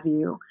blessed to have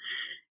you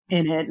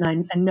in it.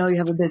 And I know you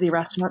have a busy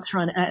restaurant to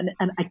run,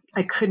 and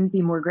I couldn't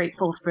be more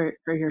grateful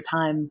for your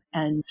time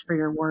and for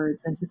your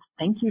words, and just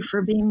thank you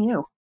for being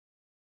you.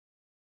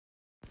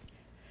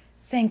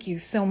 Thank you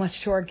so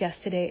much to our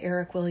guest today,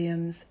 Eric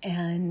Williams,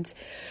 and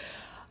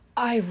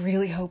I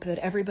really hope that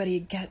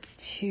everybody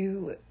gets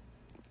to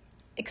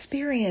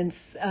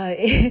experience,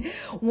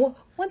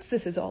 once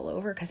this is all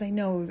over, because I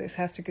know this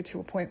has to get to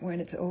a point when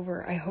it's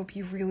over, I hope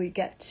you really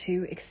get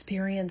to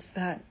experience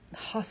that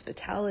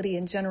hospitality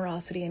and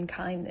generosity and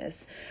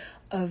kindness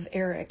of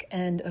Eric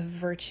and of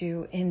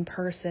Virtue in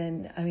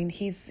person. I mean,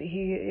 he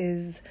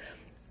is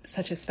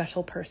such a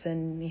special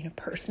person,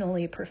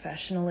 personally,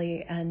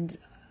 professionally, and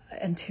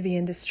to the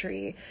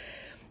industry.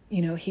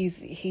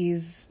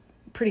 He's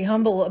pretty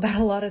humble about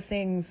a lot of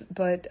things,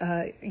 but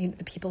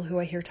the people who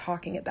I hear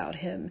talking about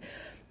him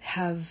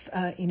have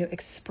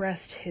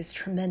expressed his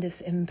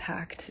tremendous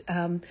impact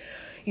on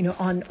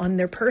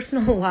their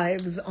personal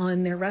lives,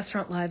 on their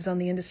restaurant lives, on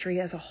the industry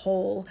as a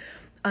whole.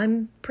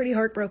 I'm pretty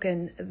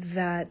heartbroken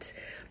that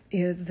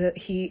that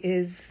he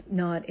is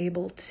not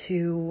able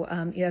to,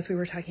 as we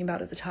were talking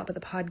about at the top of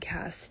the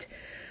podcast,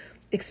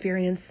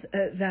 experience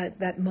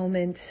that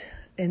moment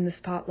in the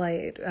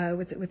spotlight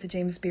with the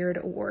James Beard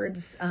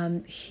Awards.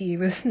 He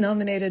was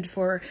nominated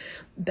for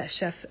Best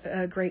Chef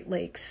Great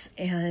Lakes,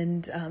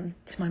 and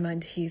to my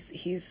mind,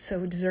 he's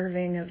so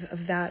deserving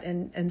of that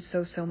and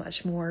so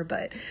much more.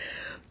 But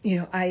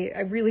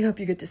I really hope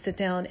you get to sit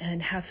down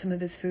and have some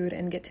of his food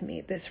and get to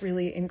meet this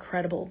really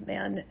incredible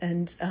man.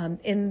 And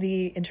in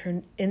the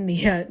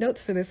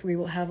notes for this, we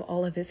will have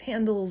all of his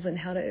handles and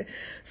how to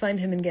find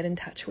him and get in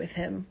touch with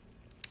him.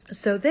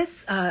 So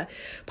this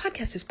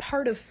podcast is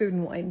part of Food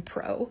and Wine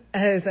Pro,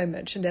 as I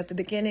mentioned at the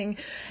beginning,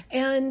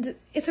 and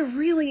it's a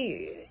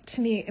really,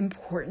 to me,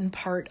 important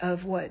part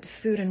of what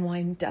Food and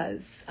Wine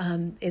does.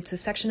 It's a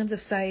section of the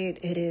site.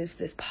 It is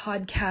this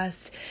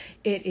podcast.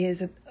 It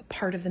is a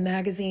part of the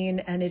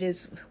magazine, and it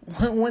is,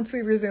 once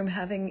we resume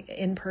having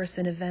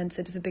in-person events,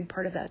 it is a big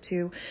part of that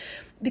too,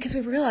 because we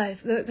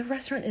realize the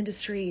restaurant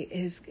industry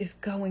is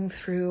going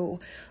through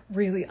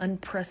really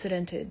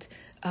unprecedented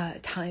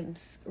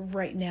times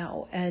right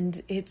now,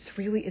 and it's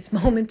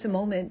moment to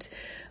moment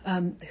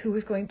who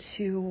is going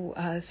to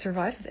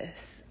survive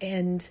this,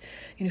 and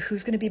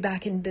who's going to be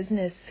back in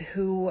business,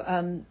 who's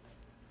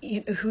going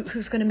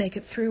to make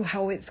it through,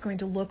 how it's going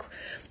to look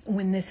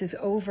when this is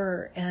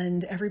over.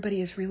 And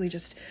everybody is really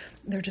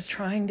they're just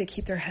trying to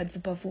keep their heads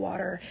above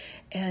water,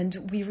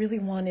 and we really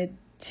wanted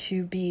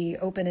to be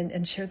open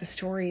and share the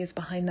stories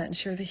behind that and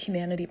share the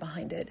humanity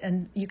behind it.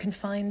 And you can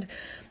find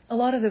a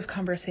lot of those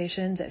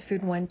conversations at Food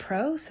and Wine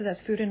Pro. So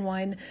that's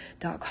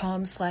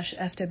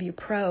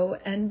foodandwine.com/FWPro.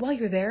 And while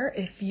you're there,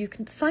 if you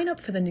can sign up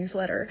for the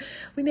newsletter,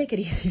 we make it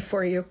easy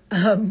for you.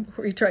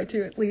 We try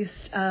to, at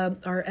least.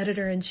 Our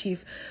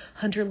editor-in-chief,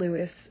 Hunter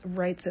Lewis,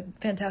 writes a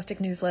fantastic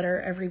newsletter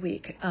every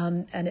week.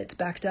 And it's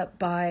backed up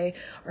by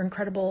our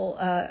incredible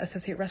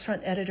associate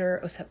restaurant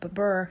editor, Osep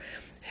Babur,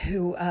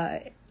 who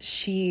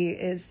she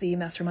is the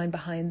mastermind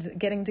behind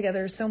getting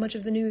together so much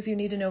of the news you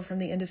need to know from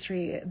the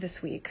industry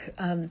this week.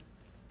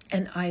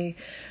 And I,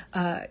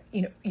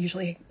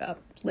 usually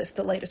list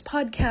the latest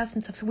podcasts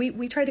and stuff. So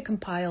we try to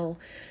compile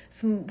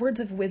some words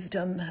of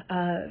wisdom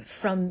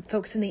from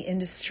folks in the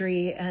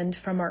industry and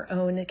from our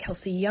own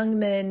Kelsey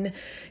Youngman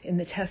in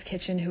the Test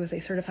Kitchen, who is a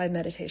certified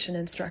meditation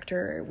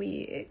instructor.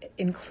 We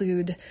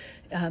include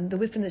the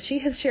wisdom that she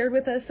has shared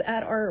with us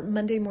at our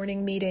Monday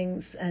morning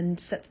meetings and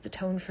sets the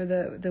tone for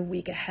the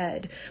week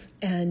ahead.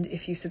 And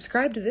if you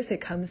subscribe to this,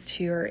 it comes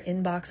to your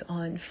inbox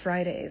on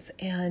Fridays,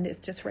 and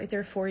it's just right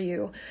there for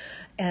you.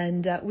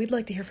 And we'd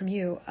like to hear from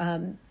you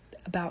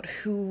about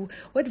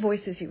what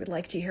voices you would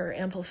like to hear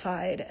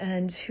amplified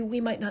and who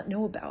we might not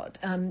know about.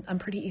 I'm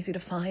pretty easy to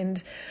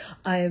find.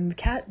 I'm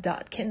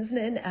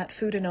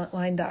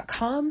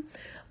kat.kinsman@foodandwine.com.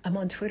 I'm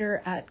on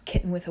Twitter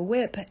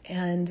 @kittenwithawhip,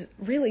 and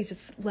really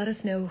just let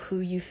us know who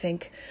you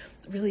think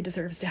really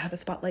deserves to have a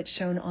spotlight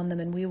shown on them,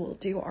 and we will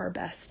do our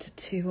best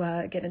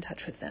to get in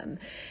touch with them.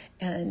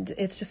 And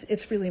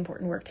it's really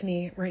important work to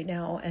me right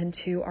now and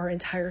to our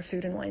entire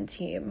Food and Wine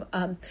team.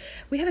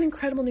 We have an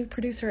incredible new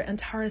producer,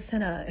 Antara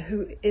Sinha,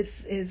 who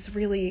is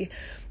really,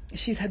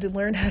 she's had to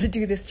learn how to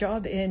do this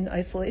job in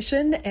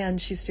isolation, and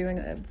she's doing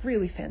a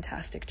really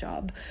fantastic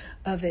job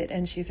of it,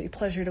 and she's a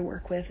pleasure to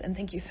work with. And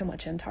thank you so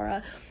much,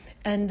 Antara.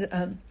 And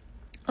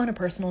on a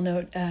personal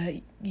note,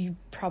 you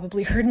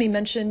probably heard me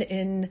mention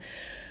in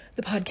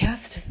the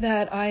podcast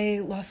that I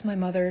lost my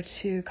mother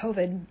to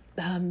COVID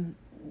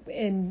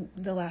in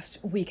the last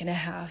week and a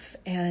half.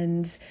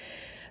 And,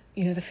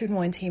 the Food and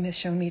Wine team has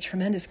shown me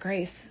tremendous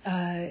grace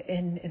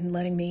in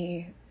letting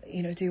me,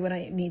 do what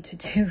I need to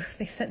do.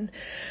 They sent,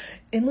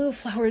 in lieu of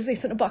flowers, they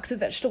sent a box of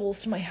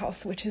vegetables to my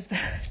house, which is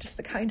just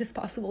the kindest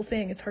possible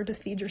thing. It's hard to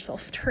feed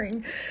yourself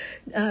during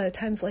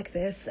times like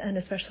this, and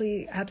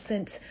especially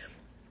absent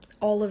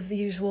all of the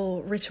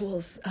usual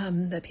rituals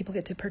that people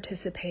get to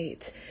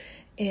participate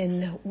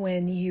in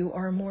when you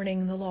are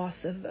mourning the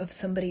loss of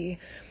somebody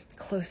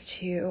close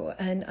to you.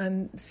 And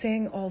I'm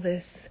saying all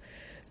this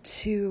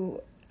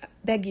to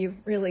beg you,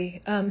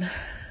 really,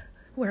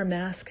 wear a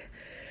mask,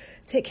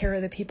 take care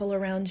of the people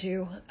around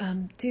you,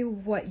 do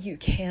what you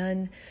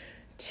can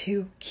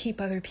to keep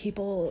other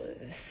people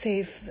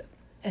safe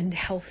and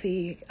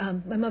healthy.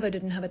 My mother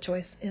didn't have a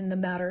choice in the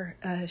matter.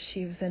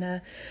 She was in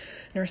a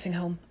nursing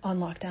home on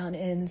lockdown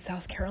in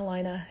South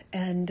Carolina,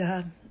 and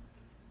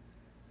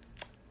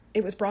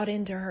it was brought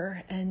into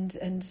her,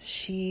 and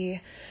she,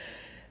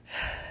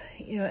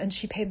 and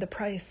she paid the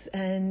price,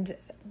 and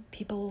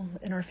people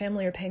in our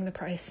family are paying the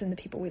price, and the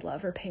people we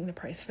love are paying the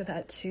price for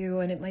that too.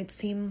 And it might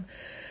seem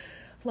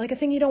like a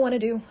thing you don't want to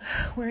do,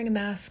 wearing a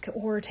mask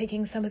or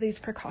taking some of these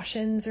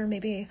precautions, or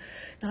maybe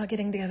not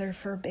getting together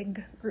for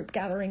big group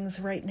gatherings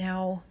right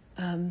now,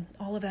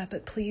 all of that,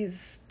 but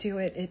please do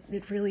it.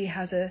 It really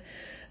has a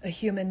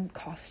human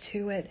cost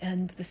to it,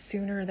 and the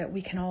sooner that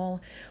we can all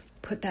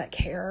put that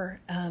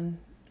care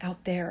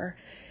out there,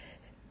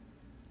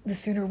 the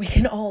sooner we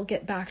can all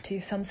get back to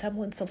some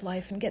semblance of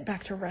life and get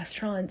back to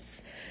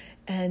restaurants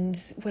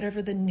and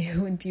whatever the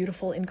new and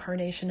beautiful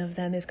incarnation of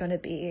them is going to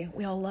be.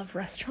 We all love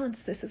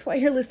restaurants. This is why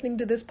you're listening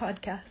to this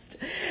podcast,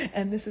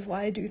 and this is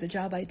why I do the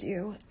job I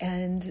do.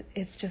 And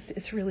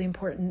it's really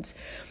important.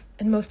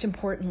 And most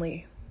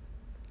importantly,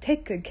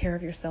 take good care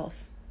of yourself.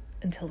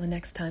 Until the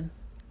next time.